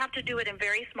money. So we have to do it in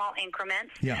very small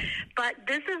increments. Yeah. But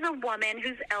this is a woman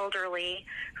who's elderly,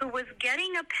 who was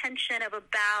getting a pension of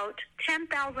about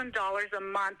 $10,000 a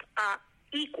month,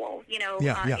 equal,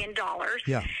 in dollars.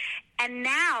 Yeah. And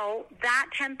now that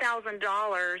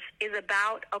 $10,000 is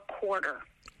about a quarter.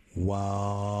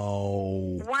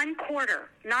 Wow. One quarter.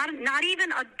 Not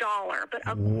even a dollar, but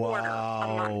a quarter a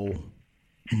month.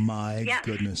 My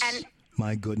goodness.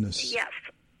 My goodness. Yes.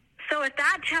 So if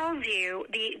that tells you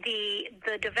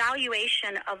the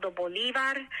devaluation of the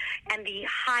Bolivar and the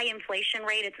high inflation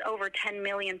rate, it's over 10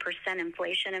 million %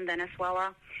 inflation in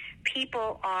Venezuela.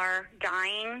 People are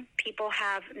dying. People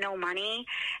have no money.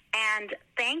 And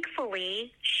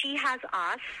thankfully, she has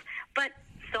us, but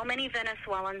so many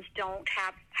Venezuelans don't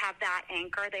have that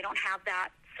anchor. They don't have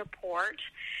that support.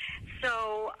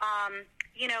 So,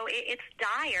 it's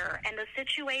dire. And the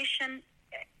situation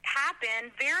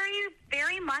happened very,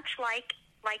 very much like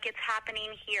it's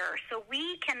happening here. So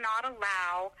we cannot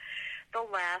allow the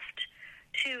left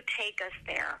to take us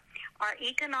there. Our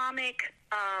economic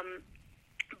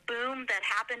boom that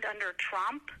happened under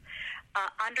Trump,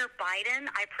 under Biden,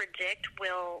 I predict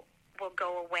will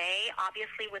go away.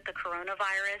 Obviously, with the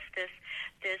coronavirus,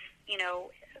 this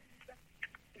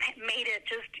made it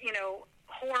just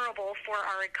horrible for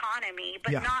our economy,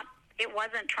 but it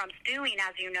wasn't Trump's doing,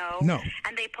 as you know. No.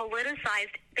 And they politicized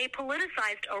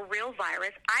a real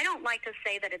virus. I don't like to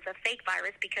say that it's a fake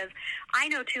virus, because I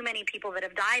know too many people that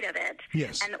have died of it,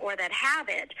 or that have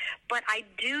it. But I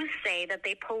do say that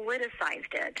they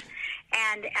politicized it,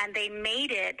 and they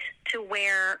made it to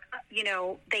where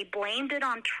they blamed it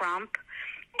on Trump,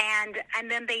 and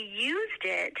then they used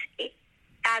it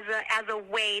as a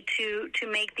way to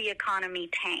make the economy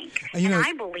tank. And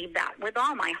I believe that with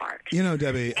all my heart.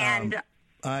 Debbie,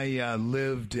 I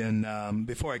lived in,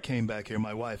 before I came back here,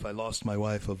 I lost my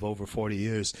wife of over 40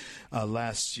 years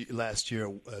last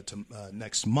year to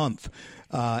next month,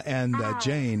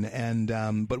 Jane,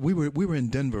 but we were in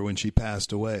Denver when she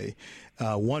passed away.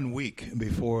 1 week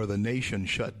before the nation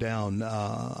shut down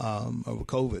over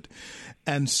COVID.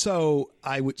 And so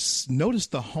I would notice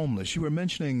the homeless. You were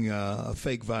mentioning a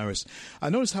fake virus. I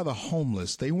noticed how the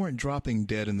homeless, they weren't dropping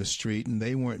dead in the street, and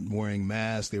they weren't wearing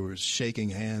masks. They were shaking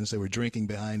hands. They were drinking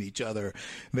behind each other.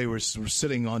 They were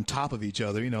sitting on top of each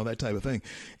other, that type of thing.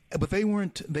 But they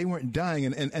weren't dying.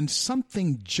 And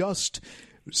something just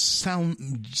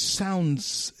sounded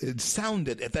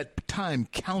at that time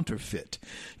counterfeit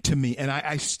to me, and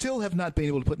I still have not been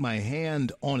able to put my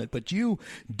hand on it, but you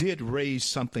did raise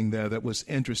something there that was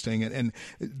interesting, and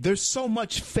there's so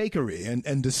much fakery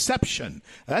and deception,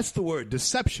 that's the word,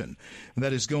 deception,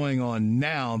 that is going on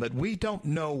now that we don't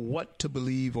know what to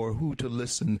believe or who to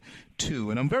listen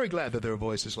to. And I'm very glad that there are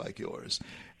voices like yours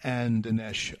and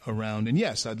Dinesh around. And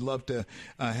yes, I'd love to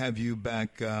have you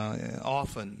back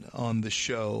often on the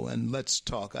show, and let's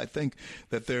talk. I think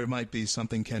that there might be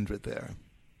something kindred there.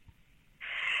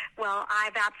 Well,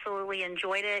 I've absolutely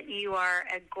enjoyed it. You are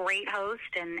a great host,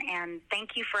 and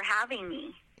thank you for having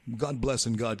me. God bless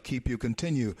and God keep you.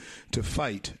 Continue to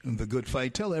fight the good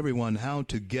fight. Tell everyone how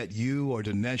to get you or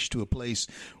Dinesh to a place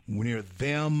near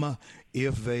them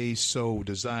if they so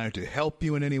desire to help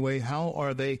you in any way. How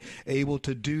are they able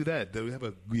to do that? You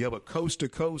have a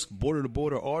coast-to-coast,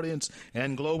 border-to-border audience,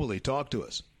 and globally. Talk to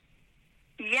us.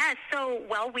 Yes. So,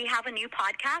 we have a new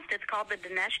podcast. It's called the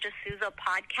Dinesh D'Souza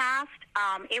Podcast.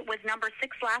 It was number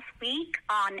 6 last week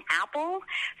on Apple.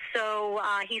 So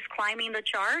he's climbing the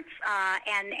charts.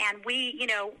 And we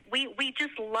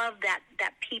just love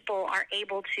that people are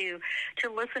able to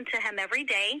listen to him every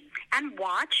day and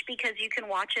watch, because you can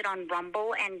watch it on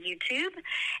Rumble and YouTube.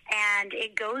 And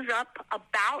it goes up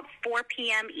about 4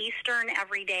 p.m. Eastern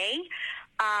every day.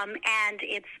 And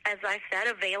it's, as I said,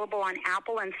 available on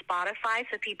Apple and Spotify,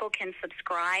 so people can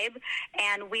subscribe.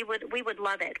 And we would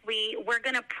love it. We're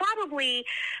going to probably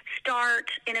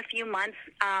start in a few months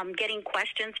getting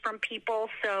questions from people,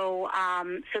 so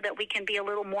that we can be a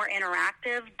little more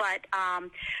interactive. But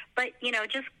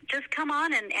just come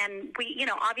on, and we,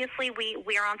 obviously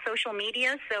we are on social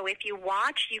media. So if you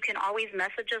watch, you can always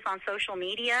message us on social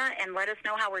media and let us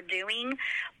know how we're doing.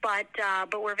 But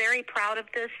we're very proud of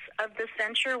this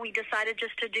venture. We decided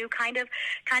just to do kind of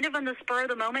on the spur of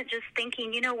the moment, just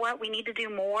thinking, we need to do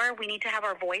more. We need to have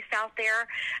our voice out there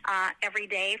every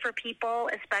day for people,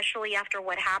 especially after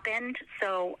what happened.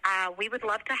 So we would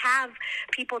love to have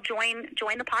people join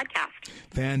the podcast.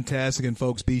 Fantastic. And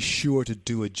folks, be sure to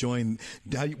do it. Join.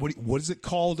 What is it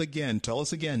called again? Tell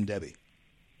us again, Debbie.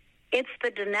 It's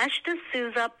the Dinesh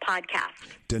D'Souza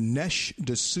Podcast. Dinesh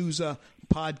D'Souza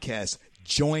Podcast.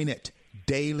 Join it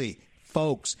daily.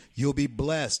 Folks, you'll be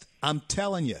blessed. I'm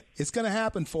telling you, it's going to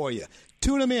happen for you.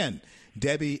 Tune them in.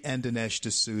 Debbie and Dinesh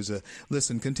D'Souza.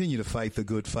 Listen, continue to fight the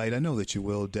good fight. I know that you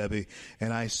will, Debbie,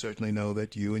 and I certainly know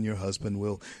that you and your husband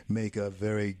will make a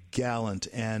very gallant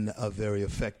and a very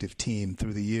effective team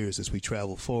through the years as we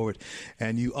travel forward.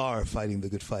 And you are fighting the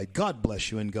good fight. God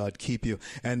bless you and God keep you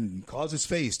and cause his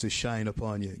face to shine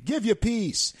upon you. Give you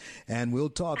peace. And we'll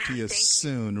talk to you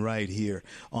soon right here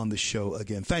on the show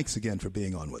again. Thanks again for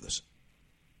being on with us.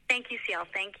 Thank you, CL.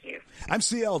 Thank you. I'm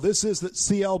CL. This is the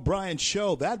CL Bryant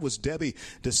Show. That was Debbie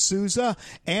D'Souza,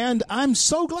 and I'm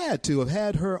so glad to have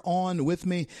had her on with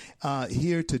me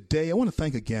here today. I want to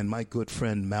thank again my good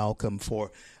friend Malcolm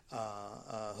for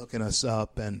hooking us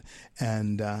up and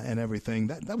everything.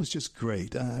 That was just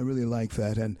great. I really like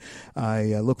that, and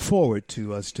I look forward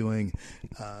to us doing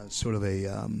sort of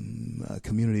a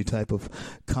community type of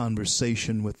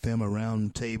conversation with them,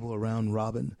 around table, around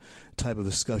robin type of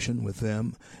discussion with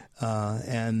them,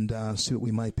 and see what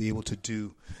we might be able to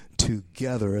do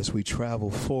together as we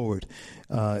travel forward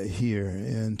here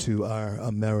into our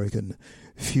American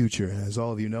future. As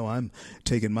all of you know, I'm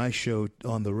taking my show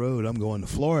on the road. I'm going to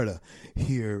Florida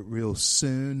here real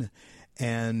soon,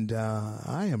 and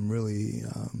I am really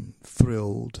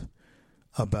thrilled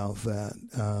about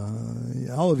that.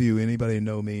 All of you, anybody who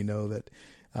know me, know that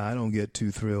I don't get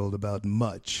too thrilled about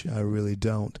much. I really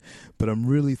don't. But I'm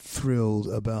really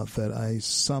thrilled about that. I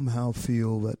somehow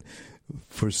feel that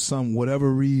for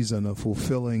whatever reason, a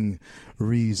fulfilling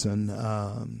reason,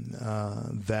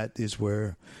 that is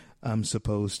where I'm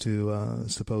supposed to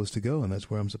go, and that's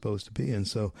where I'm supposed to be, and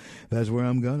so that's where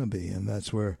I'm gonna be, and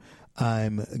that's where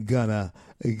I'm gonna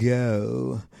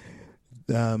go.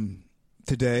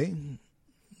 Today,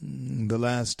 the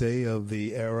last day of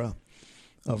the era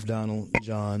of Donald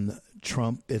John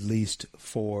Trump, at least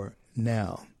for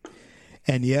now.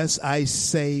 And yes, I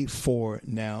say for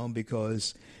now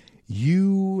because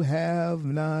you have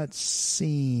not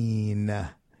seen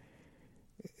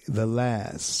the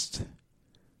last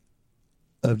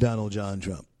of Donald John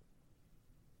Trump.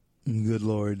 Good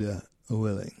Lord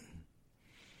willing.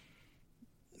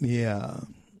 Yeah.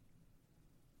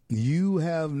 You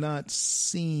have not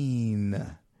seen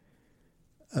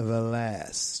the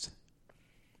last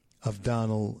of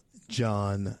Donald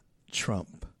John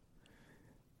Trump.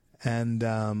 And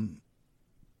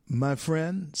my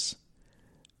friends,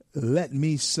 let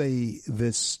me say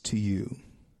this to you.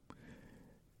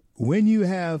 When you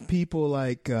have people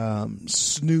like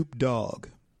Snoop Dogg,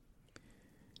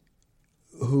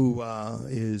 who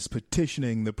is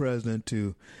petitioning the president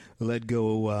to let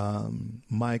go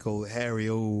Michael Harry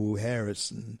O.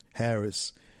 Harris,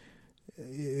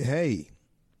 hey,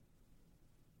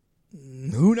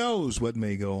 who knows what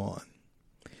may go on?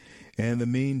 In the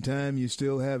meantime, you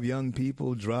still have young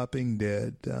people dropping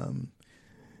dead.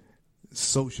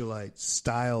 Socialite,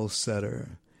 style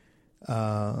setter,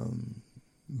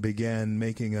 began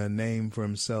making a name for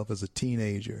himself as a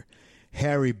teenager.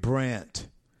 Harry Bryant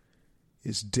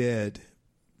is dead,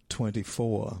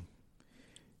 24.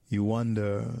 You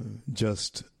wonder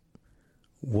just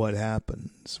what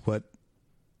happens, what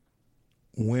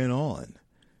went on.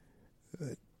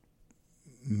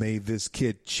 Made this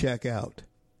kid check out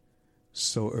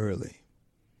so early.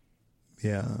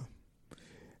 Yeah.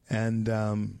 And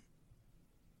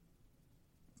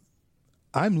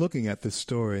I'm looking at this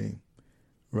story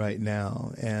right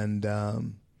now,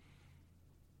 and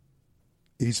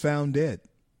he's found dead.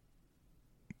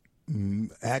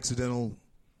 Accidental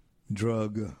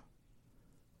drug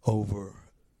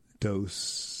overdose.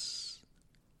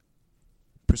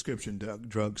 Prescription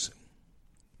drugs.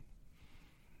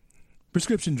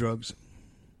 Prescription drugs.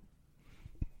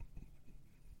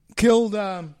 Killed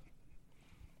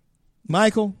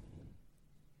Michael.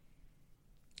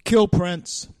 Killed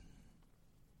Prince.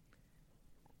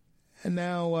 And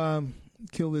now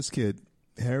kill this kid,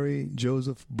 Harry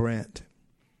Joseph Bryant.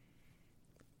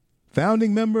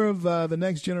 Founding member of the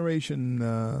Next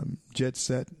Generation Jet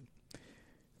Set,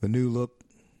 the new look.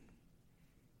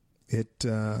 He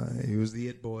was the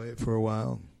it boy for a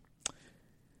while.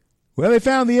 Well, they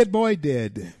found the it boy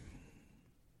dead.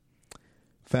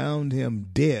 Found him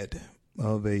dead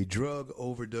of a drug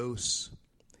overdose.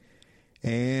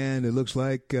 And it looks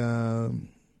like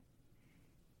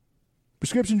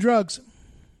prescription drugs.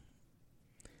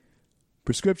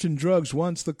 Prescription drugs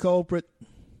once the culprit.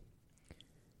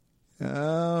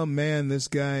 Oh, man, this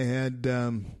guy had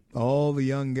all the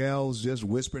young gals just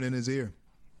whispering in his ear.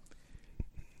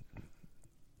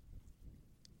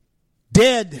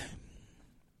 Dead.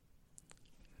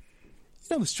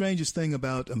 You know the strangest thing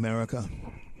about America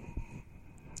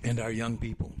and our young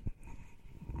people?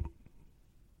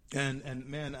 And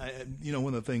man,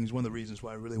 one of the reasons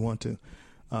why I really want to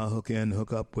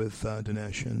hook up with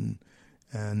Dinesh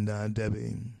and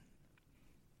Debbie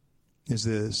is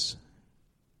this.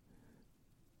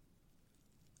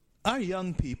 Our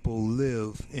young people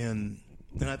live in,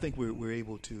 and I think we're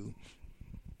able to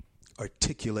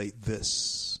articulate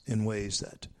this in ways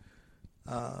that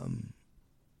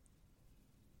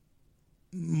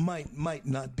might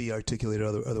not be articulated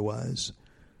otherwise.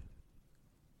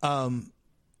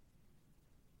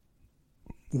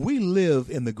 We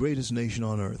live in the greatest nation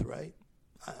on earth, right?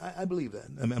 I believe that.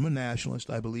 I'm a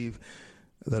nationalist. I believe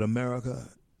that America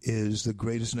is the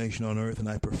greatest nation on earth, and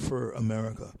I prefer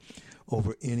America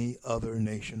over any other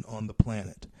nation on the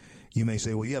planet. You may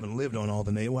say, well, you haven't lived on all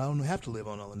the nations. Well, I don't have to live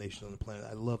on all the nations on the planet.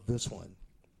 I love this one.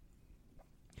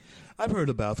 I've heard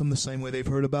about them the same way they've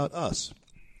heard about us.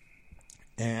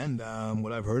 And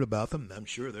what I've heard about them, I'm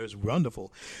sure there's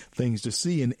wonderful things to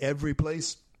see in every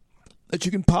place that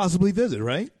you can possibly visit,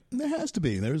 right? There has to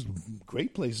be. There's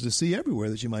great places to see everywhere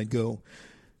that you might go.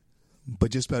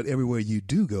 But just about everywhere you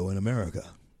do go in America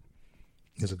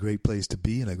is a great place to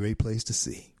be and a great place to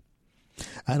see.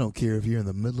 I don't care if you're in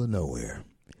the middle of nowhere.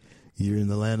 You're in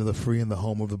the land of the free and the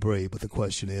home of the brave. But the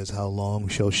question is, how long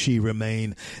shall she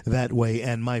remain that way?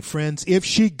 And my friends, if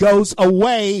she goes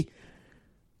away,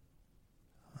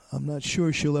 I'm not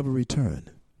sure she'll ever return.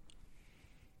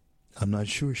 I'm not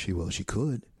sure she will. She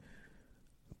could,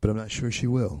 but I'm not sure she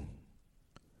will.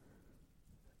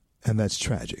 And that's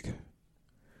tragic.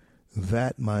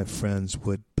 That, my friends,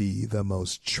 would be the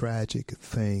most tragic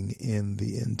thing in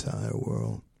the entire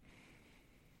world.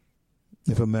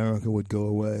 If America would go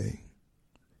away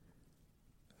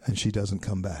and she doesn't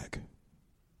come back.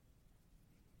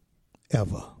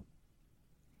 Ever.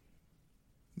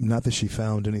 Not that she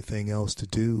found anything else to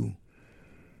do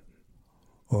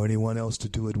or anyone else to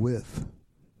do it with.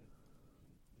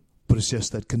 But it's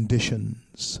just that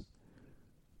conditions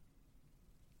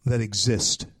that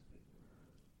exist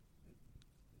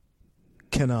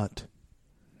cannot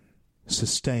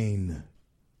sustain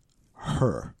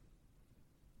her.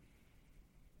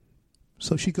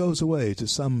 So she goes away to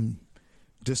some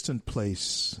distant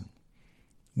place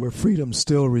where freedom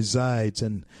still resides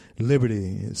and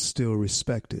liberty is still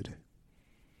respected.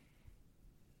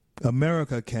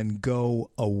 America can go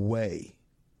away.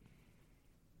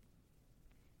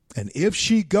 And if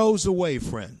she goes away,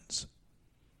 friends,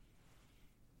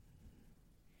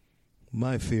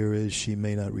 my fear is she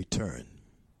may not return.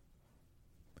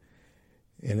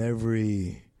 And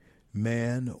every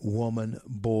man, woman,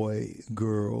 boy,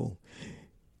 girl,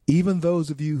 even those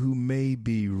of you who may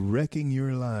be wrecking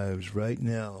your lives right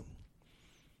now,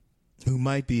 who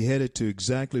might be headed to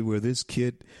exactly where this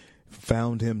kid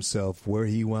found himself, where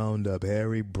he wound up,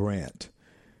 Harry Bryant.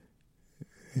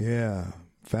 Yeah,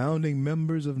 founding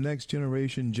members of Next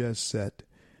Generation Jet Set.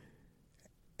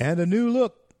 And a new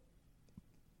look.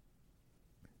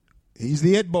 He's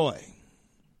the it boy.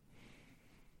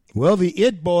 Well, the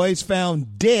it boy's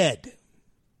found dead.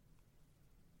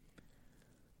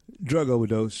 Drug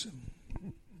overdose.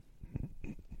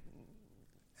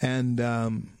 And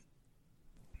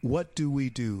what do we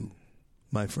do,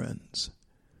 my friends,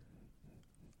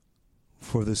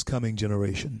 for this coming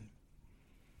generation?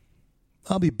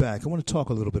 I'll be back. I want to talk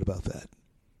a little bit about that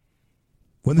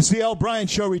when the C.L. Bryant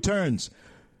Show returns.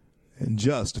 in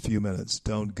just a few minutes.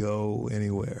 Don't go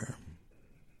anywhere.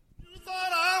 You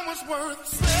thought I was worth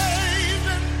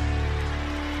saving,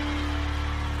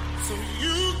 so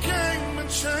you came and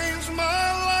changed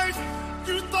my life.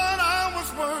 You thought I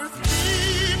was worth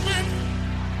keeping,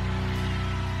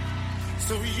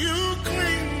 so you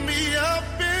cleaned me up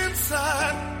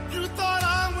inside. You thought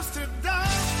I was to die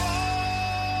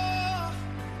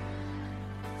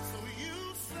for, so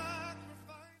you sacrificed.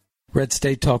 Red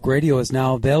State Talk Radio is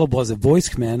now available as a voice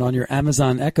command on your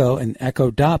Amazon Echo and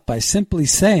Echo Dot by simply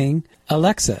saying,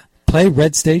 Alexa, play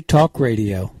Red State Talk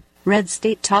Radio. Red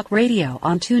State Talk Radio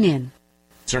on TuneIn.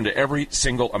 Concern to every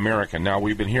single American. Now,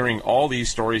 we've been hearing all these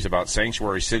stories about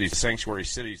sanctuary cities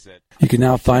that... You can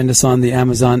now find us on the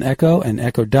Amazon Echo and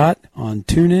Echo Dot, on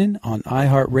TuneIn, on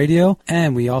iHeart Radio,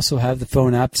 and we also have the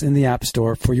phone apps in the App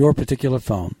Store for your particular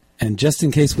phone. And just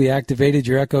in case we activated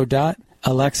your Echo Dot,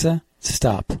 Alexa,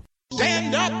 stop.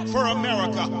 Stand up for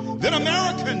America. Then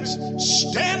Americans,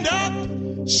 stand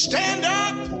up, stand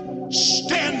up,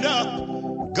 stand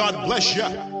up. God bless you.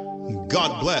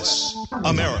 God bless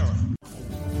America.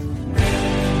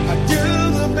 I do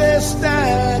the best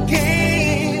I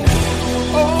can,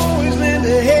 always lend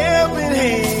a helping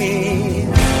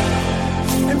hand,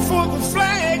 and for the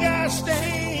flag I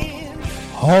stand.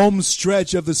 Home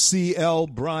stretch of the C.L.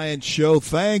 Bryant Show.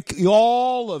 Thank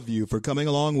all of you for coming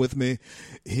along with me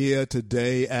here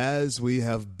today as we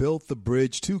have built the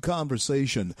bridge to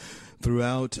conversation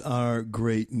throughout our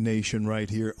great nation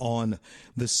right here on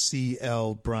the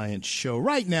C.L. Bryant Show.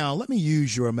 Right now, let me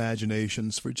use your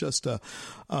imaginations for just a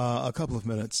couple of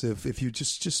minutes. If you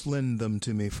just lend them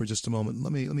to me for just a moment.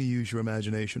 Let me use your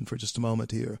imagination for just a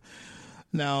moment here.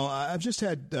 Now, I've just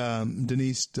had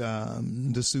Denise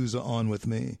D'Souza on with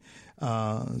me,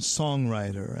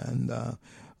 songwriter and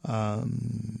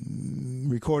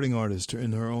recording artist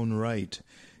in her own right,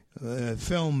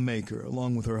 filmmaker,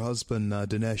 along with her husband,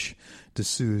 Dinesh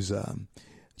D'Souza.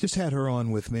 Just had her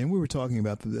on with me, and we were talking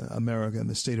about America and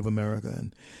the state of America,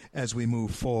 and as we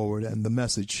move forward, and the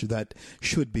message that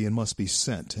should be and must be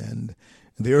sent, and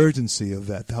the urgency of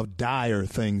that, how dire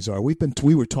things are. We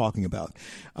were talking about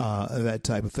that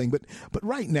type of thing, but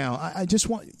right now, I just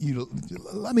want you to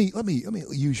let me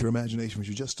use your imagination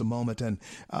for just a moment, and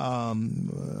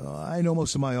I know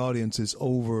most of my audience is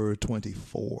over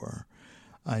 24.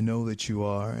 I know that you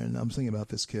are, and I'm thinking about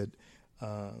this kid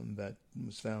that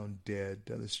was found dead,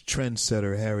 this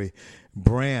trendsetter, Harry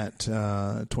Bryant,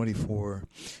 24,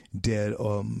 dead,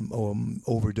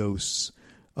 overdose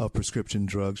of prescription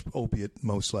drugs, opiates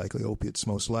most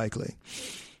likely.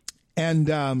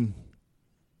 And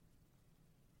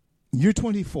you're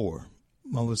 24,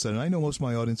 all of a sudden. I know most of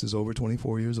my audience is over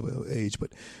 24 years of age,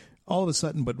 but all of a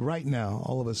sudden, right now,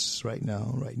 all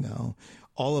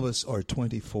of us are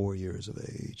 24 years of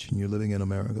age, and you're living in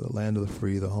America, the land of the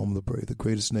free, the home of the brave, the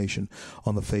greatest nation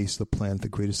on the face of the planet, the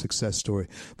greatest success story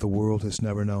the world has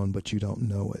never known, but you don't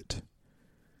know it.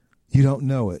 You don't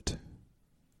know it.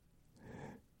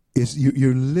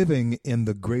 You're living in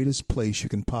the greatest place you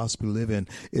can possibly live in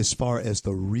as far as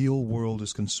the real world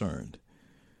is concerned.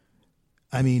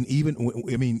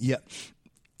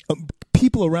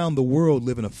 People around the world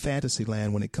live in a fantasy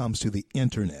land when it comes to the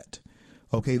internet.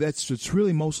 Okay, it's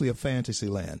really mostly a fantasy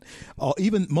land.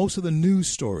 Even most of the news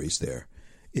stories there,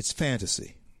 it's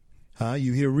fantasy.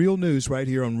 You hear real news right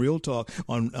here on Real Talk,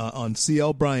 on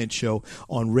C.L. Bryant Show,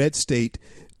 on Red State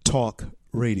Talk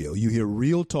Radio. You hear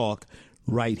Real Talk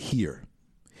right here.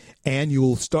 And you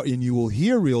will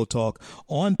hear Real Talk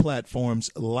on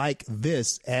platforms like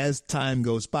this as time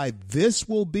goes by. This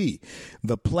will be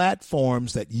the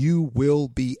platforms that you will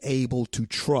be able to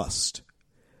trust,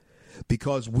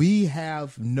 because we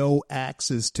have no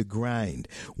axes to grind.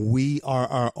 We are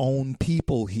our own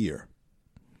people here.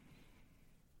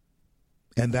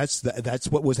 And that's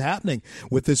what was happening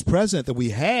with this president that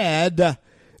we had,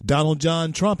 Donald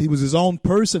John Trump. He was his own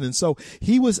person, and so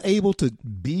he was able to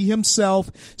be himself,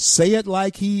 say it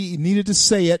like he needed to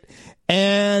say it,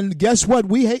 and guess what?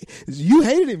 You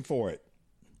hated him for it.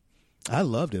 I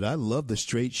loved it. I loved the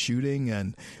straight shooting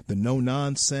and the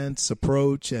no-nonsense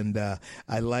approach, and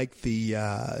I liked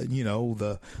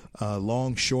the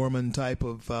longshoreman type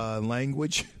of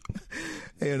language,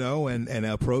 and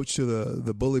approach to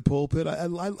the bully pulpit. I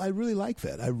really like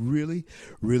that. I really,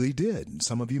 really did.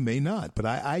 Some of you may not, but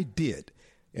I did,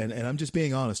 and I'm just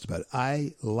being honest about it.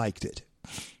 I liked it.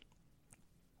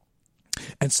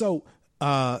 And so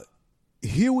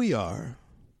here we are,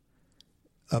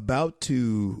 about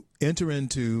to enter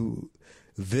into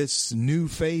this new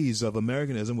phase of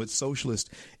Americanism with socialist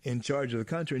in charge of the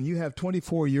country, and you have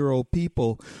 24-year-old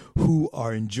people who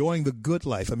are enjoying the good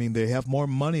life. I mean, they have more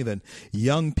money than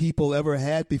young people ever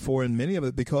had before, and many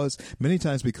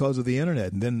times because of the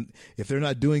internet. And then if they're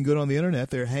not doing good on the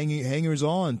internet, they're hangers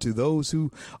on to those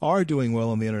who are doing well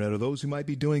on the internet, or those who might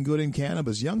be doing good in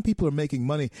cannabis. Young people are making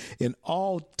money in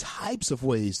all types of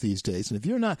ways these days. And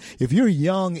if you're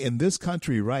young in this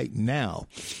country right now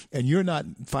and you're not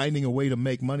finding a way to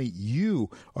make money, you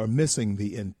are missing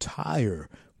the entire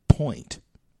point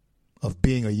of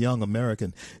being a young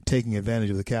American taking advantage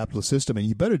of the capitalist system. And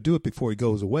you better do it before it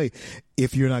goes away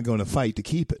if you're not going to fight to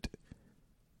keep it.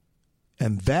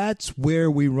 And that's where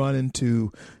we run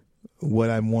into what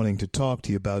I'm wanting to talk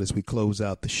to you about as we close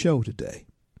out the show today.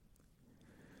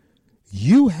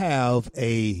 You have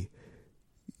a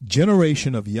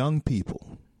generation of young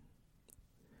people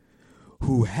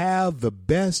who have the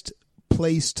best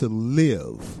place to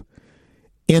live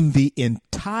in the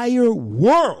entire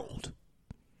world.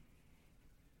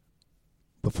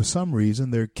 But for some reason,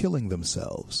 they're killing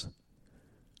themselves.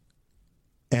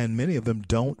 And many of them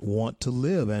don't want to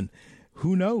live. And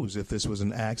who knows if this was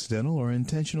an accidental or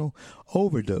intentional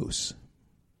overdose.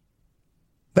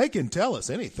 They can tell us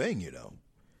anything, you know.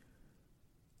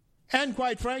 And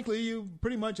quite frankly, you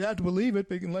pretty much have to believe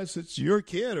it unless it's your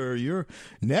kid or your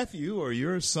nephew or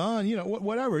your son, you know,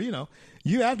 whatever, you know.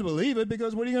 You have to believe it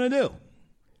because what are you going to do?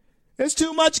 There's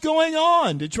too much going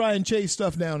on to try and chase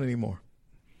stuff down anymore.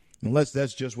 Unless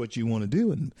that's just what you want to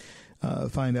do and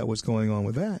find out what's going on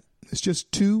with that. It's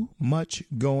just too much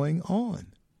going on.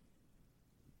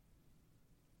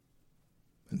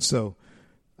 And so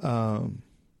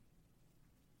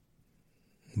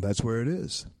that's where it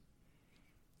is.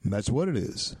 And that's what it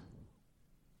is.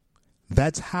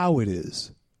 That's how it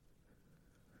is.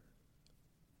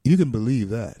 You can believe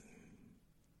that.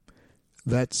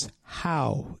 That's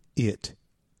how it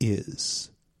is.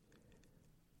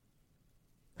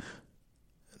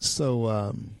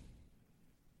 So,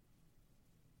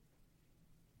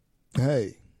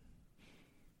 hey,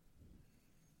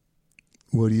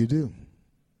 what do you do?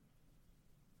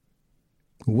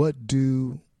 What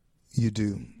do you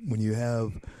do when you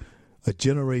have a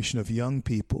generation of young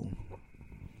people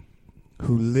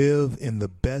who live in the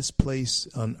best place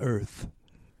on earth,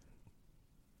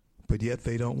 but yet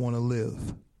they don't want to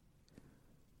live?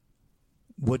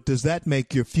 What does that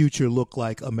make your future look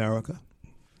like, America?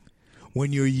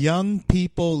 When your young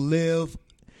people live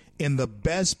in the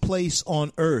best place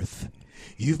on earth,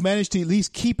 you've managed to at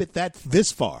least keep it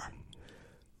this far.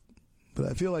 But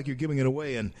I feel like you're giving it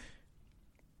away, and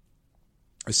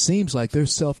it seems like they're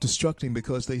self-destructing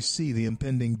because they see the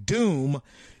impending doom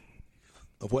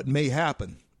of what may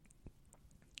happen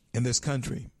in this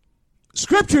country.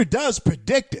 Scripture does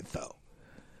predict it, though,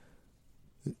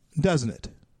 doesn't it?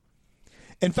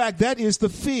 In fact, that is the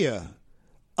fear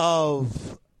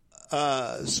of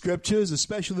scriptures,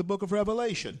 especially the book of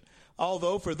Revelation.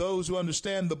 Although for those who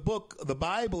understand the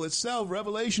Bible itself,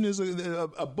 Revelation is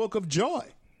a book of joy.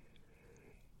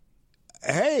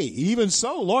 Hey, even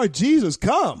so, Lord Jesus,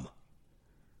 come.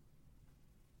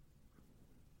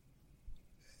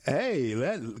 Hey,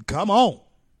 come on.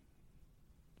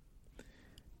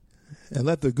 And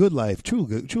let the good life,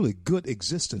 truly good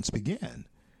existence begin.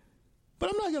 But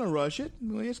I'm not going to rush it.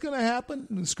 It's going to happen.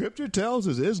 The scripture tells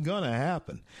us it's going to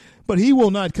happen. But he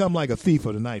will not come like a thief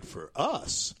of the night for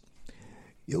us.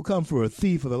 He'll come for a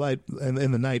thief of the light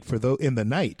in the night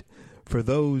for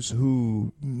those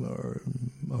who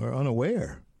are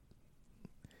unaware.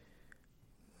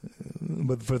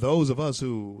 But for those of us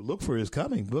who look for his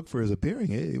coming, look for his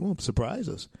appearing, it won't surprise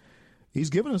us.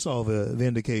 He's given us all the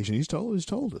indication. He's told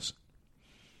us.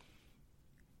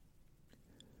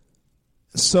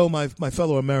 So, my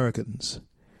fellow Americans,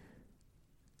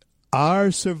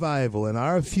 our survival and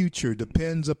our future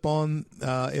depends upon,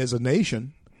 as a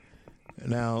nation.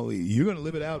 Now, you're going to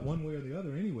live it out one way or the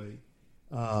other anyway.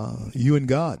 You and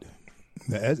God.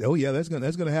 That's going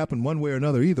to happen one way or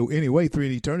another anyway through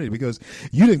an eternity, because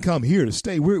you didn't come here to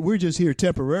stay. We're just here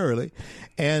temporarily,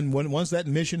 and once that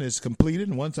mission is completed,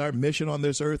 and once our mission on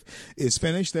this earth is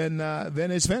finished, then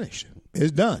it's finished.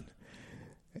 It's done.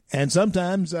 And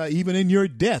sometimes even in your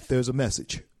death, there's a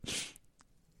message.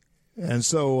 And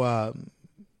so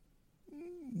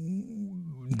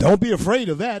don't be afraid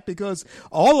of that, because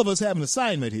all of us have an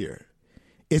assignment here.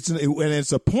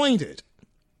 It's appointed.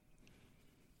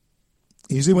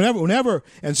 You see, whenever,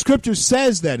 and Scripture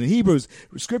says that in Hebrews,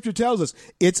 Scripture tells us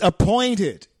it's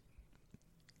appointed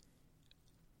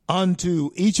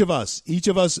unto each of us,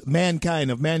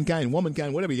 mankind,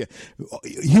 womankind, whatever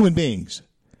human beings.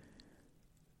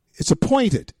 It's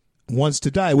appointed once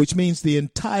to die, which means the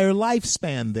entire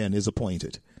lifespan then is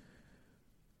appointed.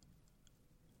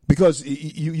 Because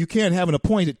you can't have an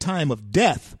appointed time of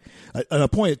death, an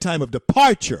appointed time of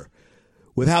departure,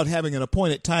 without having an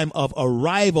appointed time of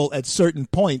arrival at certain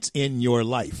points in your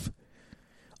life.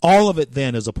 All of it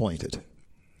then is appointed.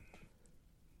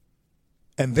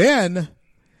 And then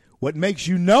what makes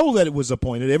you know that it was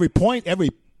appointed, every point,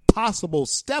 every possible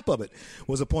step of it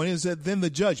was appointed, is that then the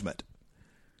judgment.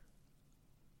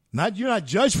 You're not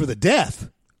judged for the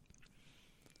death,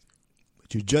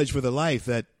 but you're judged for the life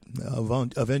that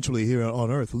eventually here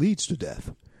on earth leads to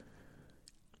death.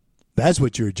 That's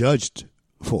what you're judged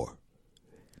for.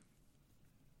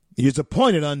 It's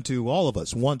appointed unto all of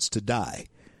us once to die,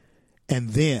 and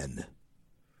then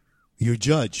you're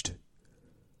judged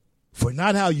for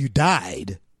not how you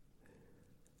died,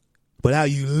 but how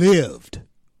you lived.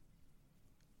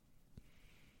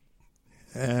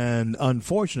 And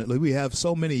unfortunately, we have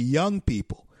so many young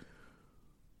people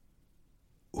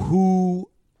who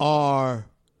are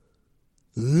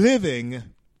living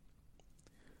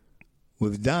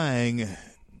with dying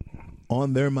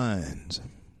on their minds.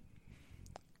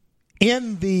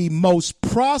 In the most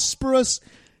prosperous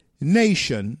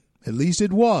nation, at least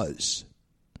it was,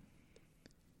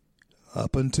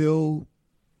 up until,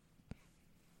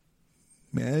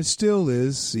 it still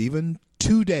is, even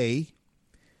today,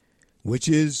 which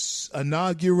is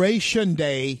Inauguration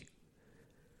Day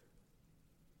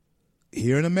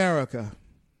here in America.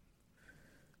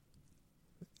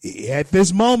 At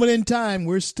this moment in time,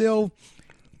 we're still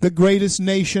the greatest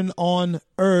nation on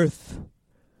earth.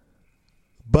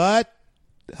 But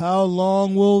how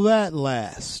long will that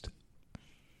last?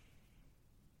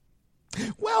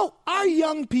 Well, our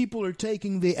young people are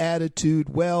taking the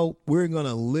attitude, well, we're going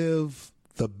to live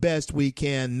the best we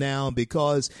can now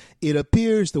because it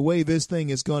appears the way this thing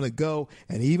is going to go.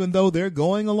 And even though they're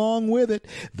going along with it,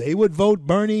 they would vote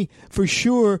Bernie for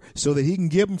sure so that he can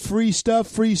give them free stuff,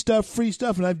 free stuff, free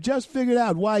stuff. And I've just figured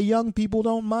out why young people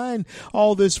don't mind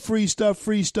all this free stuff,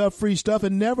 free stuff, free stuff,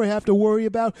 and never have to worry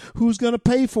about who's going to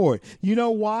pay for it. You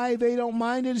know why they don't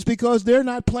mind it? It's because they're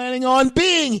not planning on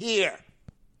being here.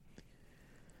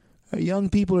 Our young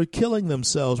people are killing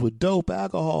themselves with dope,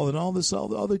 alcohol, and all this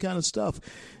other kind of stuff.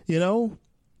 You know,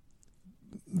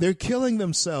 they're killing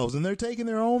themselves, and they're taking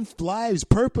their own lives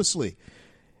purposely.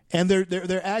 And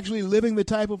they're actually living the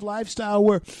type of lifestyle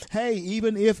where, hey,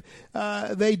 even if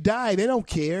they die, they don't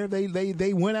care.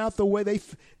 They went out the way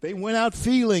they went out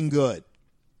feeling good.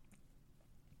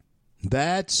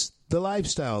 That's the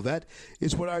lifestyle. That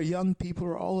is what our young people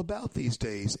are all about these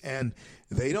days. And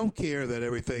they don't care that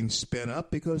everything's spin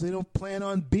up because they don't plan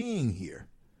on being here.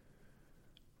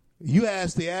 You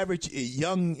ask the average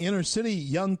young inner city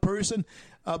young person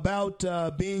about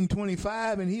being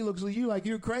 25, and he looks at you like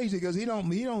you're crazy because he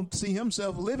don't see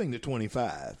himself living to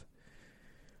 25.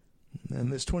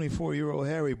 And this 24-year-old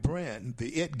Harry Bryant, the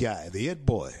it guy, the it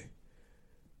boy,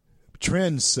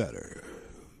 trendsetter,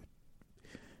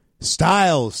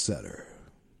 style setter,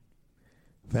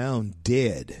 found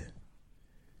dead.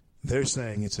 They're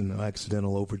saying it's an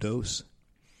accidental overdose.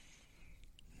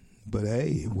 But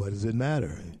hey, what does it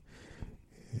matter?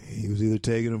 He was either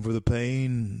taking them for the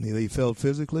pain that he felt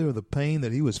physically or the pain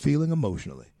that he was feeling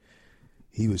emotionally.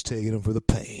 He was taking them for the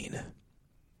pain.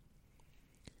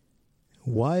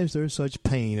 Why is there such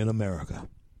pain in America?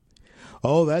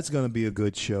 Oh, that's going to be a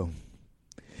good show.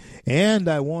 And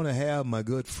I want to have my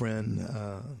good friend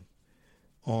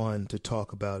on to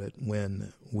talk about it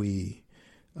when we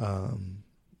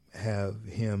have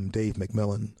him, Dave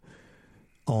McMillan,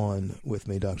 on with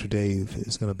me. Dr. Dave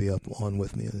is going to be on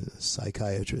with me, a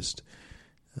psychiatrist,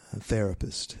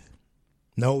 therapist.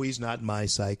 No, he's not my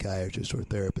psychiatrist or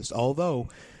therapist. Although,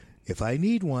 if I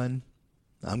need one,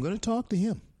 I'm going to talk to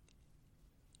him.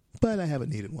 But I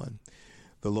haven't needed one.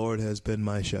 The Lord has been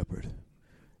my shepherd,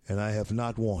 and I have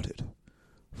not wanted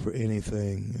for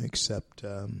anything except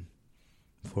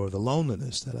for the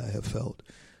loneliness that I have felt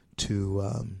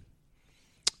to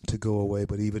go away.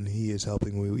 But even He is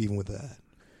helping me even with that.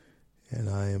 And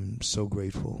I am so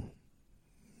grateful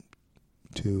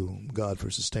to God for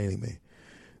sustaining me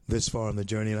this far on the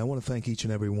journey. And I want to thank each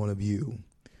and every one of you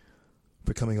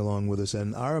for coming along with us.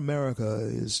 And our America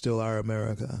is still our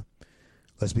America.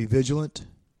 Let's be vigilant.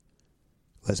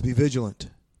 Let's be vigilant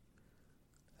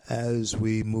as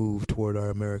we move toward our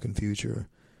American future.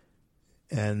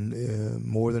 And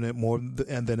more than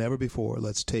ever before,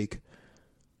 let's take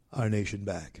our nation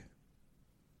back.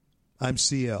 I'm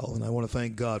CL, and I want to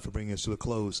thank God for bringing us to a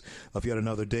close of yet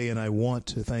another day, and I want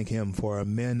to thank Him for our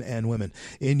men and women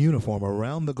in uniform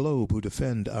around the globe who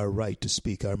defend our right to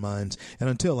speak our minds. And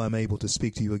until I'm able to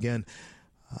speak to you again,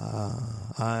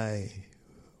 I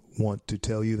want to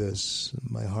tell you this.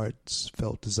 My heart's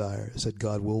felt desire is that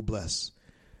God will bless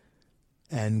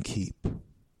and keep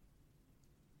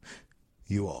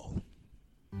you all.